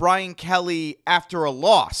like the Brian Kelly after a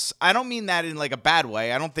loss. I don't mean that in a bad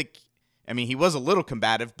way. He was a little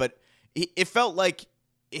combative, but it felt like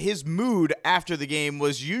his mood after the game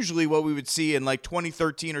was usually what we would see in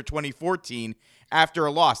 2013 or 2014 after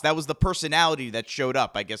a loss. That was the personality that showed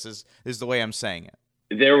up, I guess is the way I'm saying it.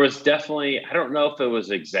 There was definitely, I don't know if it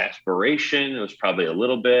was exasperation. It was probably a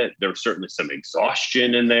little bit. There was certainly some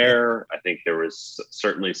exhaustion in there. I think there was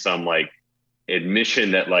certainly some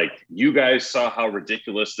admission that you guys saw how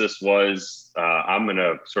ridiculous this was. I'm going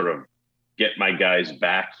to sort of get my guys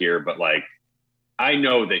back here. But I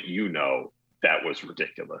know that that was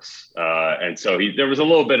ridiculous. And so there was a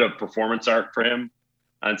little bit of performance art for him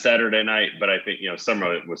on Saturday night. But I think, some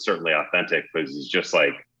of it was certainly authentic because he's just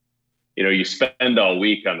you spend all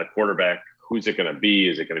week on the quarterback. Who's it going to be?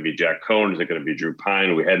 Is it going to be Jack Cohn? Is it going to be Drew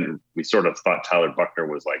Pine? We sort of thought Tyler Buchner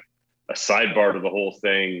was a sidebar to the whole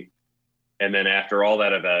thing. And then after all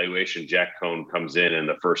that evaluation, Jack Cohn comes in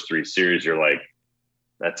the first 3 series. You're like,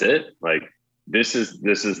 that's it. This is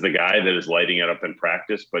the guy that is lighting it up in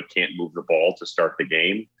practice, but can't move the ball to start the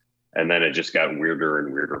game. And then it just got weirder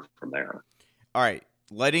and weirder from there. All right.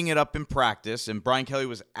 Lighting it up in practice, and Brian Kelly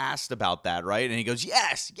was asked about that, right? And he goes,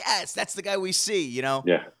 yes, that's the guy we see,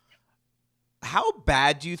 Yeah. How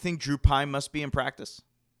bad do you think Drew Pine must be in practice?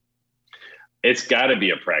 It's got to be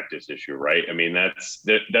a practice issue, right?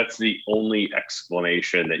 That's the only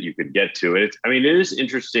explanation that you could get to it. It is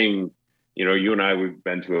interesting. You and I, we've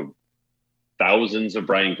been to thousands of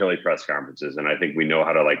Brian Kelly press conferences, and I think we know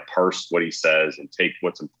how to parse what he says and take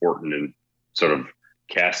what's important and sort of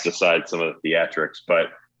cast aside some of the theatrics. But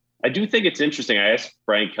I do think it's interesting. I asked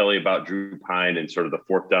Brian Kelly about Drew Pine and sort of the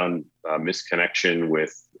fourth down misconnection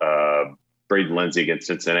with Braden Lenzy against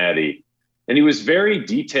Cincinnati. And he was very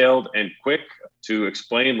detailed and quick to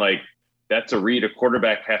explain, like, that's a read a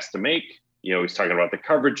quarterback has to make. You know, he's talking about the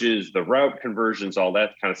coverages, the route conversions, all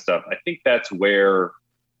that kind of stuff. I think that's where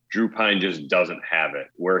Drew Pine just doesn't have it,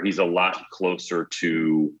 where he's a lot closer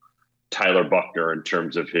to Tyler Buchner in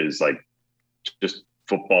terms of his, like, just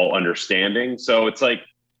football understanding. So it's like,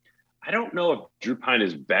 I don't know if Drew Pine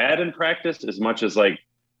is bad in practice as much as, like,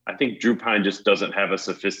 I think Drew Pine just doesn't have a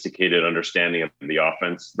sophisticated understanding of the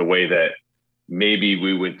offense the way that maybe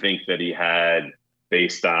we would think that he had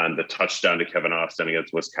based on the touchdown to Kevin Austin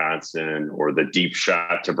against Wisconsin or the deep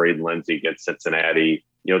shot to Braden Lenzy against Cincinnati.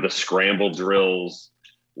 You know, the scramble drills,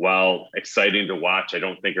 while exciting to watch, I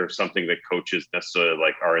don't think are something that coaches necessarily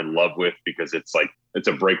like are in love with, because it's like, it's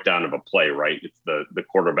a breakdown of a play, right? It's the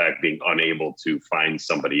quarterback being unable to find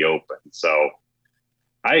somebody open. So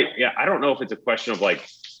I don't know if it's a question of like,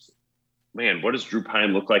 man, what does Drew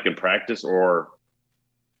Pine look like in practice? Or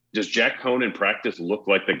does Jack Cohn in practice look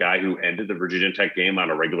like the guy who ended the Virginia Tech game on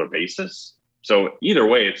a regular basis? So either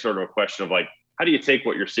way, it's sort of a question of like, how do you take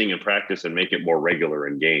what you're seeing in practice and make it more regular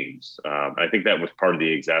in games? I think that was part of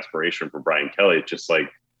the exasperation for Brian Kelly. It's just like,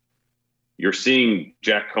 you're seeing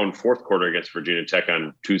Jack Cohn fourth quarter against Virginia Tech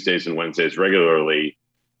on Tuesdays and Wednesdays regularly.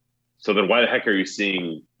 So then why the heck are you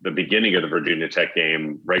seeing the beginning of the Virginia Tech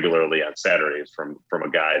game regularly on Saturdays from a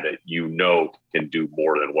guy that you know can do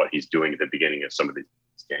more than what he's doing at the beginning of some of these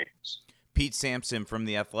games? Pete Sampson from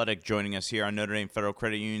The Athletic joining us here on Notre Dame Federal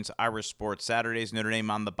Credit Union's Irish Sports Saturdays. Notre Dame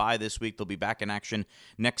on the bye this week. They'll be back in action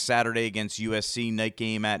next Saturday against USC, night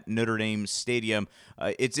game at Notre Dame Stadium.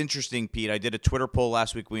 It's interesting, Pete. I did a Twitter poll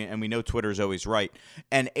last week, and we know Twitter's always right.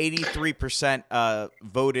 And 83%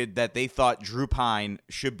 voted that they thought Drew Pine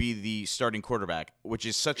should be the starting quarterback, which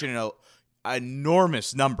is such an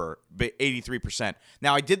enormous number, but 83%.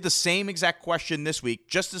 Now, I did the same exact question this week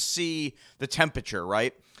just to see the temperature,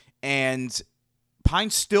 right? And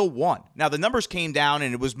Pine still won. Now, the numbers came down,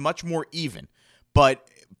 and it was much more even, but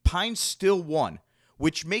Pine still won,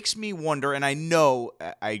 which makes me wonder, and I know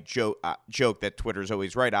I joke that Twitter's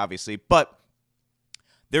always right, obviously, but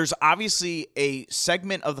there's obviously a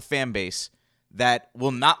segment of the fan base that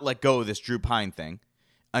will not let go of this Drew Pine thing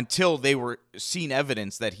until they were seen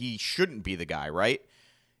evidence that he shouldn't be the guy, right?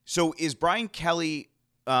 So is Brian Kelly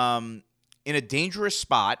in a dangerous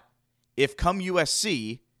spot if come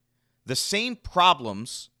USC, the same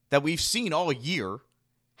problems that we've seen all year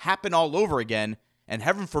happen all over again, and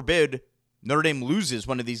heaven forbid Notre Dame loses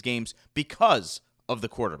one of these games because of the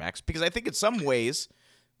quarterbacks? Because I think in some ways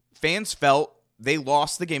fans felt they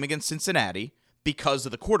lost the game against Cincinnati because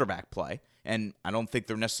of the quarterback play, and I don't think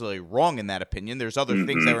they're necessarily wrong in that opinion. There's other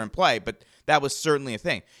things that are in play, but that was certainly a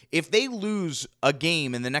thing. If they lose a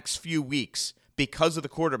game in the next few weeks because of the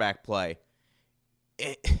quarterback play,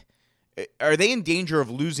 are they in danger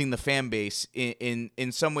of losing the fan base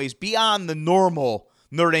in some ways beyond the normal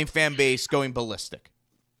Notre Dame fan base going ballistic?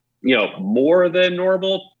 You know, more than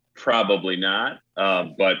normal, probably not.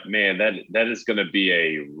 But man, that is going to be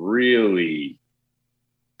a really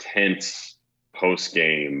tense post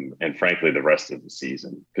game, and frankly, the rest of the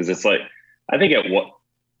season, because it's like, I think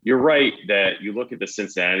you're right that you look at the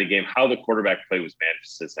Cincinnati game, how the quarterback play was managed.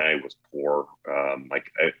 Cincinnati was poor.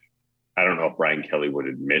 I don't know if Brian Kelly would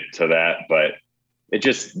admit to that, but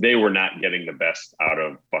they were not getting the best out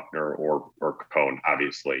of Buchner or Cohn,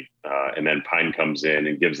 obviously. And then Pine comes in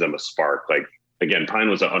and gives them a spark. Like, again, Pine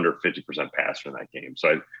was under 50% passer in that game.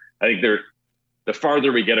 So I think the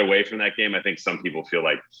farther we get away from that game, I think some people feel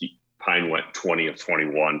like Pine went 20 of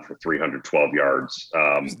 21 for 312 yards.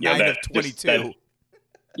 9 of 22.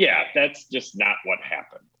 That's just not what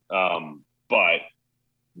happened. But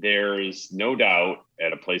there's no doubt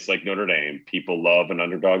at a place like Notre Dame, people love an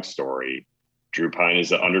underdog story. Drew Pine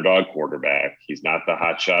is an underdog quarterback. He's not the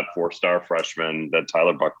hotshot 4-star freshman that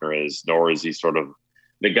Tyler Buchner is, nor is he sort of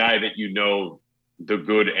the guy that you know the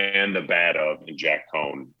good and the bad of in Jack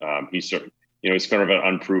Cohn. He's sort of, he's kind of an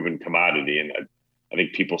unproven commodity, and I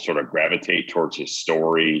think people sort of gravitate towards his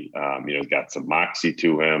story. He's got some moxie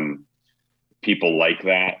to him. People like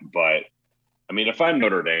that, but I mean, if I'm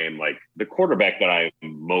Notre Dame, like, the quarterback that I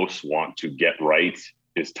most want to get right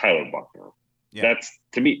is Tyler Buchner. Yeah.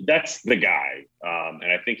 To me, that's the guy. And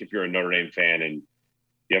I think if you're a Notre Dame fan and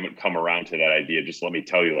you haven't come around to that idea, just let me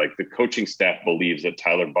tell you, like, the coaching staff believes that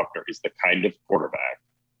Tyler Buchner is the kind of quarterback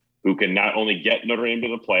who can not only get Notre Dame to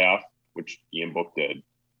the playoff, which Ian Book did,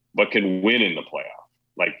 but can win in the playoff.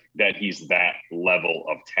 Like, that he's that level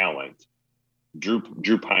of talent. Drew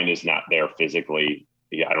Pine is not there physically.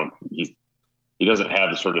 He doesn't have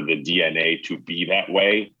the sort of the DNA to be that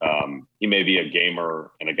way. He may be a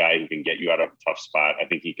gamer and a guy who can get you out of a tough spot. I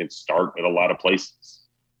think he can start at a lot of places,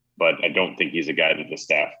 but I don't think he's a guy that the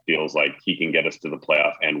staff feels like he can get us to the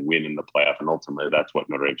playoff and win in the playoff. And ultimately, that's what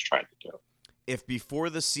Notre Dame's trying to do. If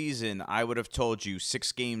before the season I would have told you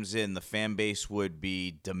 6 games in the fan base would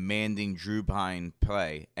be demanding Drew Pine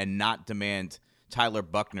play and not demand Tyler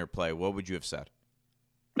Buchner play, what would you have said?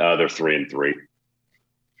 They're 3-3.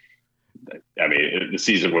 I mean, the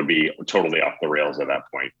season would be totally off the rails at that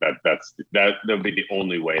point. That would be the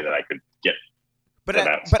only way that I could get to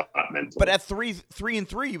that spot mentally. But at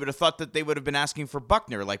 3-3, you would have thought that they would have been asking for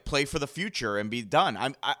Buchner, like play for the future and be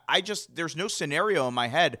done. I just there's no scenario in my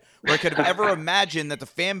head where I could have ever imagined that the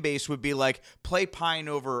fan base would be like play Pine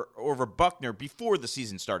over Buchner before the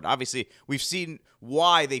season started. Obviously, we've seen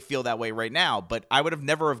why they feel that way right now, but I would have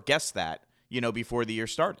never have guessed that, before the year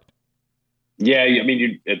started. Yeah, I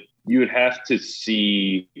mean, you would have to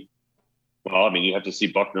see. Well, I mean, you have to see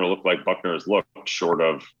Buchner look like Buchner has looked short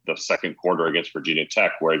of the second quarter against Virginia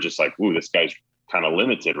Tech, where it's just like, ooh, this guy's kind of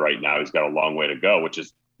limited right now. He's got a long way to go, which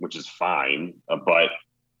is fine. But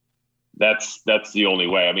that's the only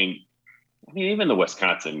way. I mean, even the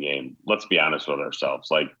Wisconsin game, let's be honest with ourselves.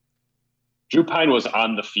 Like, Drew Pine was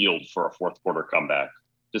on the field for a fourth quarter comeback.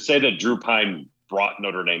 To say that Drew Pine brought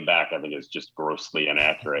Notre Dame back, I think is just grossly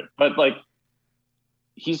inaccurate. But like,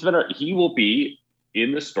 he will be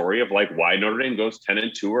in the story of like why Notre Dame goes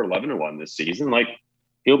 10-2 or 11-1 this season. Like,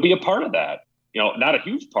 he'll be a part of that. Not a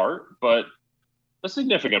huge part, but a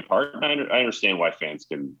significant part. And I understand why fans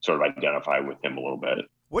can sort of identify with him a little bit.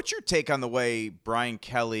 What's your take on the way Brian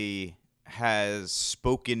Kelly has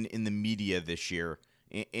spoken in the media this year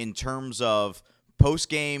in terms of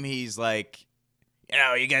post-game? He's like,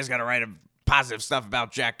 you guys got to write positive stuff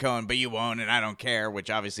about Jack Coan, but you won't, and I don't care, which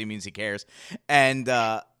obviously means he cares. And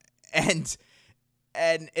it's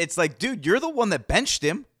like, dude, you're the one that benched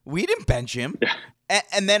him. We didn't bench him.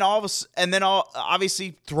 And then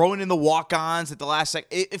obviously throwing in the walk-ons at the last second.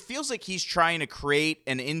 It feels like he's trying to create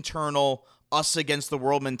an internal us against the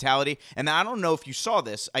world mentality. And I don't know if you saw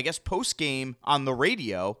this. I guess post-game on the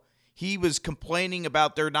radio, he was complaining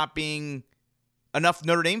about there not being enough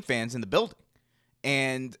Notre Dame fans in the building.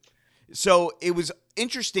 And so it was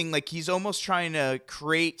interesting. Like, he's almost trying to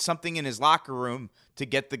create something in his locker room to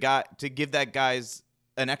give that guy's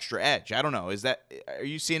an extra edge. I don't know. Are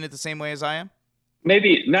you seeing it the same way as I am?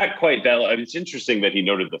 Maybe not quite that. I mean, it's interesting that he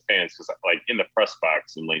noted the fans, because like in the press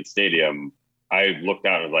box in Lane Stadium, I looked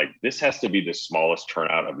out and like, this has to be the smallest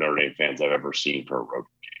turnout of Notre Dame fans I've ever seen for a road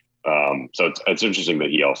game. So it's interesting that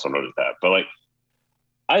he also noted that. But like,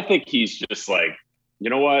 I think he's just like, you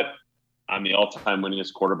know what? I'm the all-time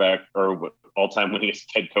winningest quarterback or all-time winningest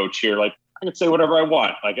head coach here. Like, I can say whatever I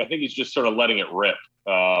want. Like, I think he's just sort of letting it rip.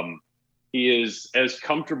 He is as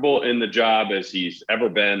comfortable in the job as he's ever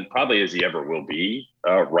been, probably as he ever will be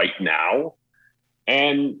right now.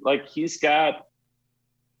 And like, he just got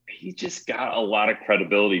a lot of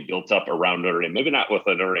credibility built up around Notre Dame. Maybe not with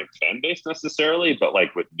the Notre Dame fan base necessarily, but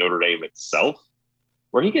like with Notre Dame itself,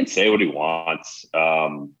 where he can say what he wants.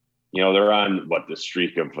 They're on the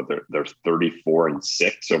streak of they're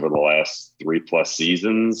 34-6 over the last 3+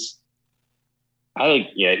 seasons. I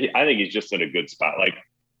think he's just in a good spot. Like,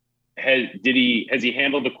 has he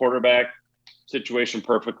handled the quarterback situation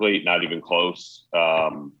perfectly? Not even close.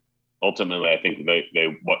 Ultimately, I think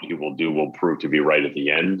what he will do will prove to be right at the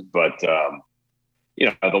end. But the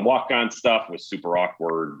walk-on stuff was super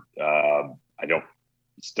awkward. I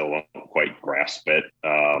still don't quite grasp it.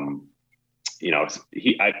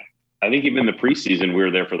 I think even in the preseason, we were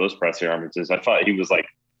there for those press conferences. I thought he was like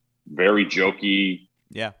very jokey.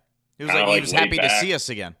 Yeah. He was like he was happy to see us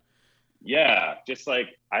again. Yeah. Just like,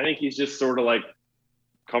 I think he's just sort of like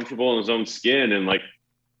comfortable in his own skin. And like,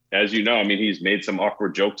 as you know, I mean, he's made some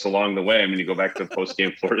awkward jokes along the way. I mean, you go back to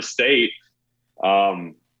post-game Florida State.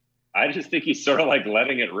 I just think he's sort of like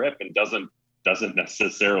letting it rip and doesn't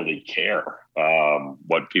necessarily care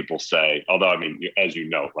what people say. Although, I mean, as you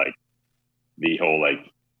know, like the whole,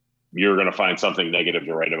 like, you're going to find something negative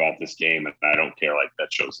to write about this game, and I don't care. Like, that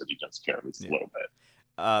shows that he does care at least a little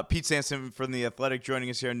bit. Pete Sampson from The Athletic joining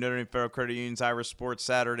us here on Notre Dame Federal Credit Union's Irish Sports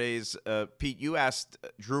Saturdays. Pete, you asked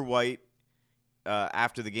Drew White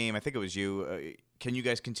after the game, I think it was you, can you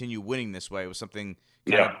guys continue winning this way? It was something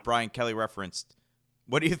Brian Kelly referenced.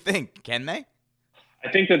 What do you think? Can they?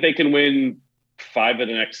 I think that they can win 5 of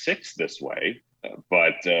the next 6 this way.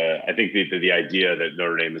 But I think the idea that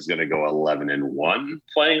Notre Dame is going to go 11-1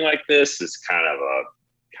 playing like this is kind of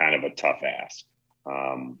a tough ask.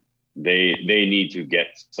 They need to get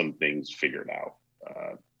some things figured out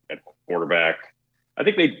at quarterback. I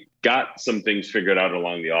think they got some things figured out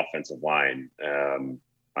along the offensive line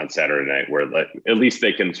on Saturday night, where at least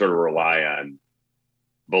they can sort of rely on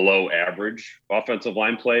below average offensive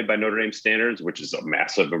line play by Notre Dame standards, which is a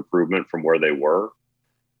massive improvement from where they were.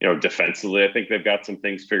 Defensively, I think they've got some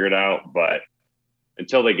things figured out, but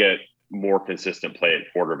until they get more consistent play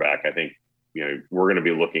at quarterback, I think, we're going to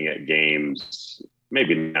be looking at games,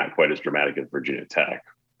 maybe not quite as dramatic as Virginia Tech,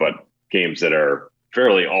 but games that are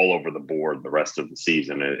fairly all over the board the rest of the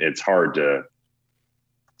season. It's hard to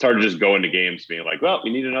just go into games being like, well,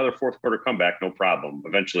 we need another fourth quarter comeback, no problem.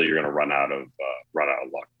 Eventually, you're going to run out of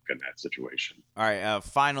luck in that situation. All right.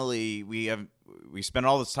 Finally, we spent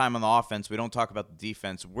all this time on the offense. We don't talk about the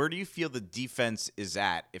defense. Where do you feel the defense is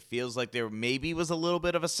at? It feels like there maybe was a little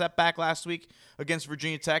bit of a setback last week against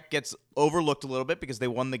Virginia Tech. Gets overlooked a little bit because they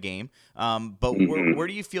won the game. But where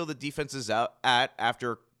do you feel the defense is at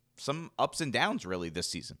after some ups and downs really this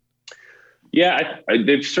season? Yeah,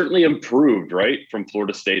 they've certainly improved, right, from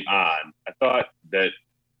Florida State on. I thought that,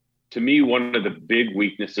 to me, one of the big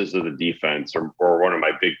weaknesses of the defense, or one of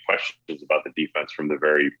my big questions about the defense from the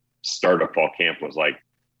very start of fall camp was like,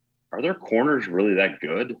 are their corners really that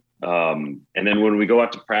good? And then when we go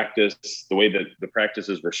out to practice, the way that the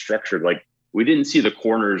practices were structured, like we didn't see the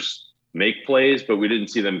corners make plays, but we didn't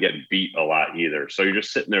see them get beat a lot either. So you're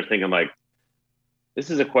just sitting there thinking like, this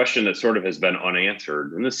is a question that sort of has been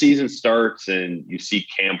unanswered. When the season starts and you see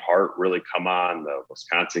Cam Hart really come on, the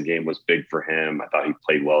Wisconsin game was big for him. I thought he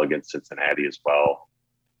played well against Cincinnati as well.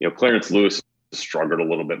 Clarence Lewis struggled a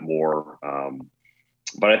little bit more.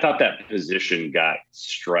 But I thought that position got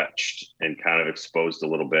stretched and kind of exposed a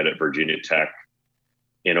little bit at Virginia Tech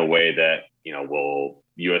in a way that, will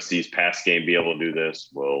USC's pass game be able to do this?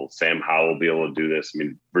 Will Sam Howell be able to do this? I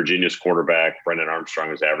mean, Virginia's quarterback, Brendan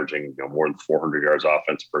Armstrong, is averaging more than 400 yards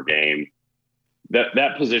offense per game.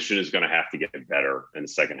 That position is going to have to get better in the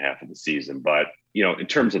second half of the season. But, in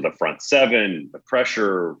terms of the front seven, the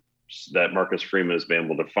pressure that Marcus Freeman has been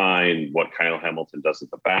able to find, what Kyle Hamilton does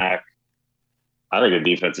at the back, I think the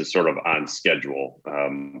defense is sort of on schedule.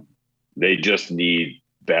 They just need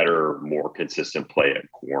better, more consistent play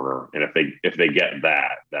at corner, and if they get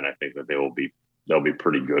that, then I think that they'll be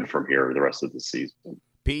pretty good from here the rest of the season.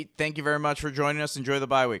 Pete, thank you very much for joining us. Enjoy the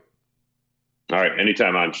bye week. All right,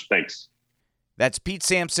 anytime, Anj. Thanks. That's Pete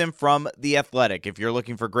Sampson from The Athletic. If you're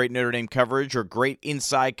looking for great Notre Dame coverage or great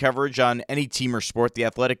inside coverage on any team or sport, The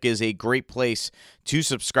Athletic is a great place to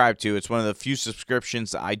subscribe to. It's one of the few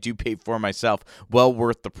subscriptions I do pay for myself. Well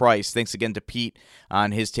worth the price. Thanks again to Pete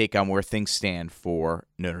on his take on where things stand for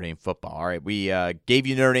Notre Dame football. All right, we gave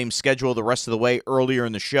you Notre Dame's schedule the rest of the way earlier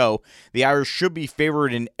in the show. The Irish should be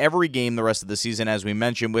favored in every game the rest of the season, as we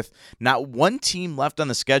mentioned, with not one team left on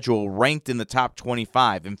the schedule ranked in the top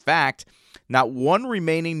 25. In fact, not one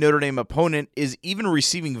remaining Notre Dame opponent is even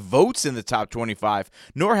receiving votes in the top 25,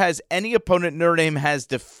 nor has any opponent Notre Dame has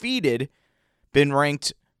defeated been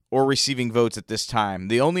ranked or receiving votes at this time.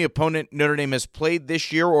 The only opponent Notre Dame has played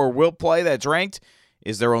this year or will play that's ranked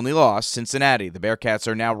is their only loss, Cincinnati. The Bearcats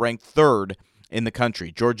are now ranked third in the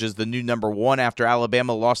country. Georgia's the new number one after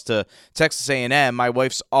Alabama lost to Texas A&M. My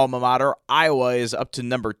wife's alma mater, Iowa, is up to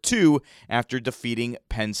number 2 after defeating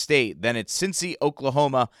Penn State. Then it's Cincy,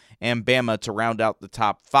 Oklahoma, and Bama to round out the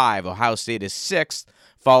top 5. Ohio State is 6th,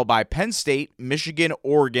 followed by Penn State, Michigan,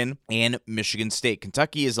 Oregon, and Michigan State.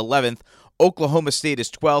 Kentucky is 11th. Oklahoma State is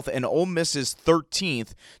 12th, and Ole Miss is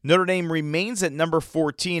 13th. Notre Dame remains at number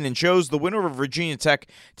 14 and shows the win over Virginia Tech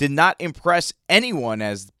did not impress anyone,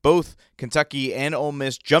 as both Kentucky and Ole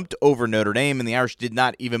Miss jumped over Notre Dame, and the Irish did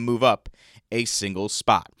not even move up a single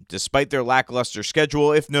spot. Despite their lackluster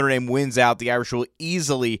schedule, if Notre Dame wins out, the Irish will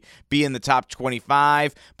easily be in the top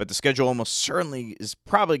 25, but the schedule almost certainly is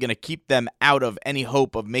probably going to keep them out of any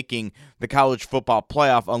hope of making the college football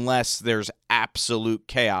playoff unless there's absolute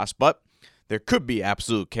chaos. But there could be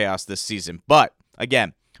absolute chaos this season. But,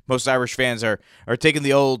 again, most Irish fans are taking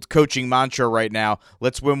the old coaching mantra right now.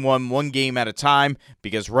 Let's win one game at a time,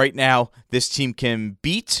 because right now this team can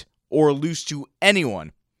beat or lose to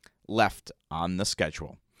anyone left on the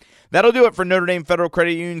schedule. That'll do it for Notre Dame Federal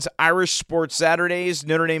Credit Union's Irish Sports Saturdays,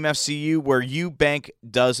 Notre Dame FCU, where you bank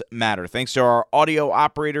does matter. Thanks to our audio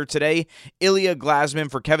operator today, Ilya Glasman.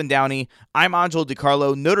 For Kevin Downey, I'm Angelo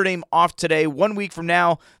DiCarlo. Notre Dame off today. 1 week from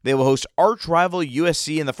now, they will host arch rival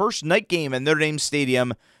USC in the first night game at Notre Dame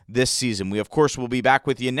Stadium this season. We, of course, will be back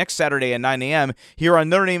with you next Saturday at 9 a.m. here on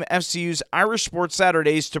Notre Dame FCU's Irish Sports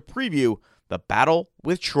Saturdays to preview the battle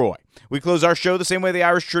with Troy. We close our show the same way the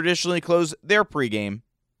Irish traditionally close their pregame,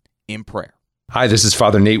 in prayer. Hi, this is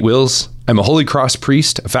Father Nate Wills. I'm a Holy Cross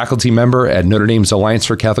priest, a faculty member at Notre Dame's Alliance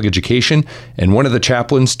for Catholic Education, and one of the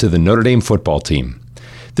chaplains to the Notre Dame football team.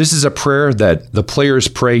 This is a prayer that the players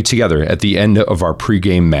pray together at the end of our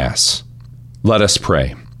pregame Mass. Let us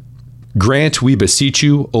pray. Grant, we beseech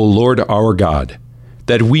you, O Lord our God,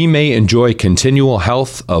 that we may enjoy continual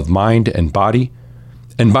health of mind and body,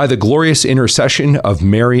 and by the glorious intercession of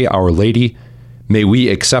Mary our Lady, may we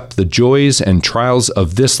accept the joys and trials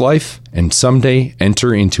of this life and someday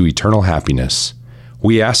enter into eternal happiness.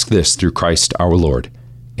 We ask this through Christ our Lord.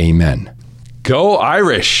 Amen. Go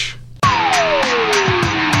Irish!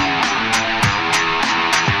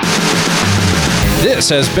 This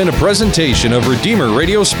has been a presentation of Redeemer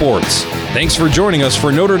Radio Sports. Thanks for joining us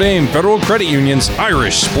for Notre Dame Federal Credit Union's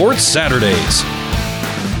Irish Sports Saturdays.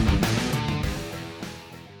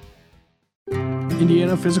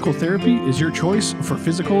 Indiana Physical Therapy is your choice for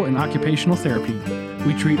physical and occupational therapy.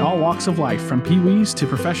 We treat all walks of life, from peewees to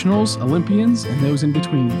professionals, Olympians, and those in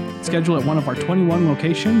between. Schedule at one of our 21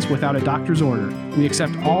 locations without a doctor's order. We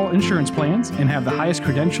accept all insurance plans and have the highest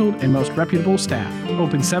credentialed and most reputable staff.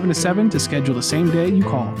 Open 7 to 7 to schedule the same day you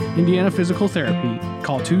call. Indiana Physical Therapy.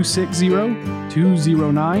 Call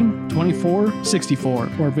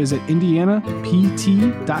 260-209-2464 or visit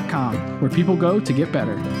indianapt.com, where people go to get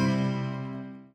better.